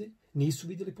koji dolaze, nisu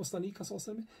vidjeli poslanika,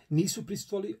 nisu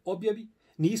prisustvovali objavi,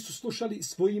 nisu slušali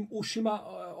svojim ušima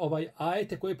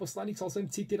ajete koje poslanik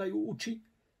citiraju, uči,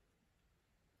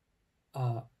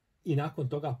 i nakon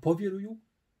toga povjeruju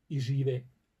i žive,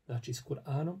 znači, s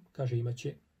Kur'anom, kaže,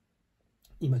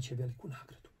 imaće veliku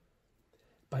nagradu.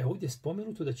 Pa je ovdje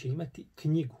spomenuto da će imati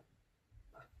knjigu.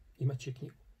 Imaće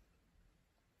knjigu.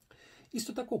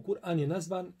 Isto tako Kur'an je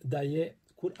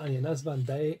nazvan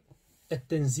da je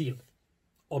et-tenzil,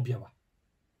 objava.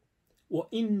 Wa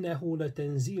innehu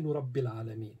letenzilu rabbil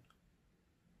alamin.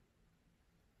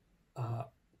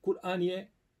 Kur'an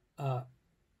je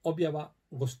objava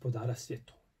gospodara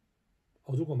svjetova.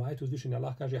 A u drugom ajetu uzvišeni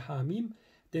Allah kaže Hamim,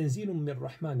 tenzilum mir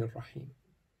rahmanir rahim.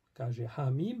 Kaže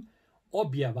Hamim,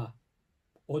 objava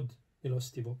od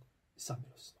milostivog i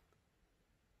samilosnog.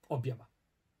 Objava.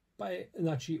 Pa je,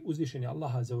 znači, uzvišeni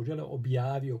Allah azza wa jalla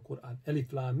objavio Kur'an.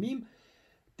 Elif lam mim,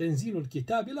 tenzilul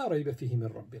kitabi la rajbe fihi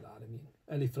mir rabbil alamin.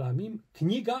 Elif lam mim,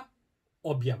 knjiga,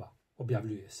 objava.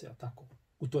 Objavljuje se, tako.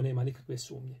 U to nema nikakve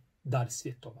sumnje. Dar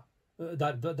svjetova.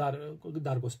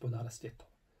 Dar gospodara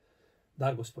svjetova.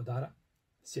 Dar gospodara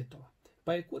svjetova.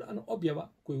 Pa je Kur'an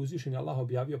objava koju je uzvišeni Allah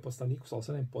objavio poslaniku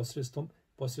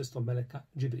posredstvom meleka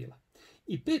Džibrila.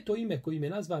 I peto ime kojim je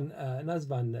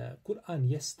nazvan Kur'an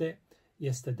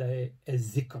jeste da je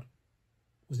zikr.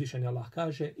 Uzvišeni Allah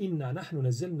kaže inna nahnu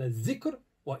nazzalna zikr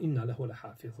wa inna lahu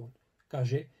lahafizun.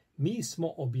 Kaže, mi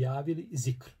smo objavili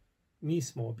zikr. Mi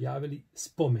smo objavili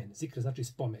spomen. Zikr znači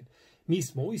spomen. Mi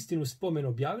smo uistinu spomen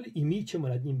objavili i mi ćemo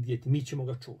nad njim bdjeti. Mi ćemo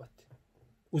ga čuvati.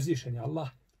 Uzvišeni Allah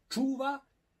čuva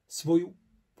svoju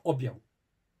objavu.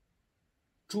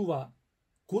 Čuva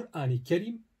Kur'an i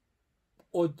Kerim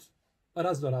od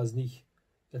raznoraznih,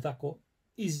 da tako,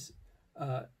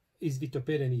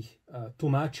 izvitoperenih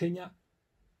tumačenja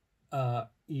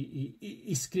i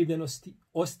iskrivljenosti.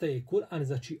 Ostaje Kur'an,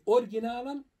 znači,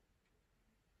 originalan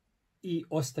i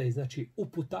ostaje, znači,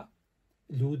 uputa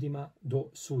ljudima do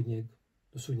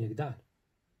sudnjeg dana.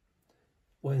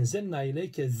 وَاَنْزَلْنَا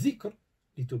إِلَيْكَ ذِكْرِ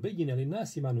لِتُبَيِّنَ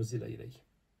لِنَّاسِ مَا نُزِلَ إِلَيْهِ.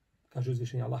 Kaže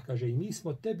uzvišenje Allah, kaže, i mi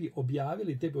smo tebi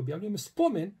objavljujemo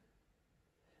spomen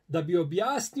da bi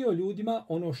objasnio ljudima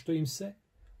ono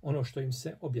što im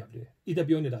se objavljuje i da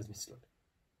bi oni razmislili.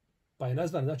 Pa je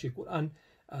nazvan, znači, Kur'an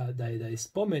da je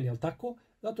spomen, jel tako?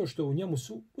 Zato što u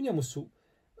njemu su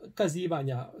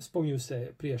kazivanja, spominju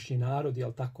se prijašnji narodi,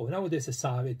 jel tako? Navode se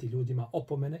savjeti ljudima,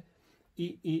 opomene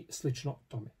i slično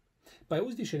tome. Pa je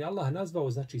uzvišeni Allah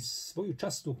nazvao, znači, svoju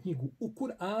časnu knjigu u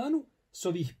Kur'anu s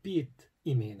ovih 5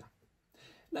 imena.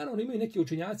 Naravno, imaju neki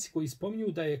učenjaci koji spominju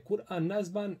da je Kur'an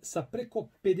nazvan sa preko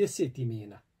 50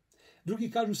 imena.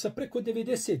 Drugi kažu sa preko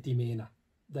 90 imena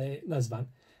da je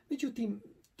nazvan. Međutim,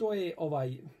 to je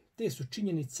te su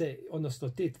činjenice, odnosno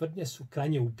te tvrdnje su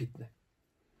krajnje upitne.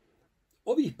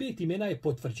 Ovih 5 imena je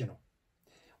potvrđeno.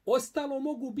 Ostalo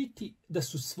mogu biti da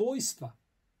su svojstva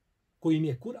kojim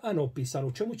je Kur'an opisan,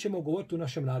 o čemu ćemo govoriti u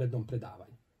našem narednom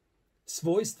predavanju.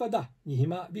 Svojstva da, njih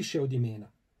ima više od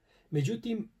imena.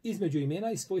 Međutim, između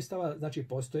imena i svojstava znači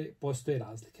postoje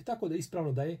razlike. Tako da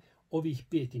ispravno da je ovih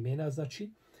 5 imena,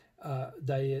 znači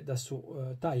da su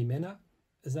ta imena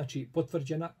znači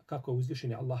potvrđena kako je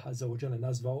uzvišeni Allah azza wa dželle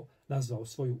nazvao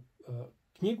svoju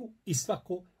knjigu i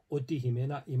svako od tih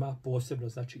imena ima posebno,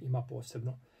 znači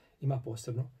ima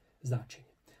posebno značenje.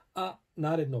 A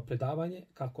naredno predavanje,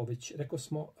 kako već rekao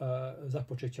smo,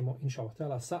 započet ćemo inšallah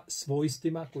ta'ala sa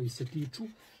svojstvima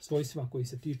koji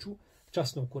se tiču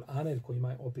časnog Kur'ana, jer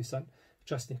kojima je opisan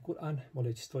časni Kur'an,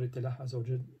 moleći stvoritelja azza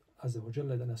wa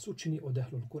dželle da nas učini od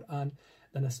ehlul Kur'an,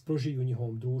 da nas proživi u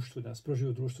njihovom društvu, da nas proživi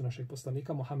u društvu našeg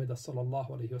poslanika Muhameda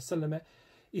sallallahu alejhi ve selleme,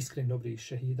 iskren dobri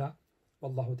šehida.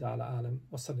 Wallahu ta'ala alam,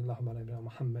 wa sallallahu ala nabina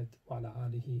Muhammed wa ala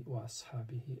alihi wa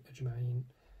ashabihi ajma'in.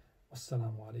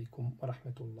 Wassalamu alaikum wa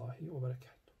rahmetullahi wa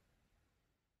barakatuh.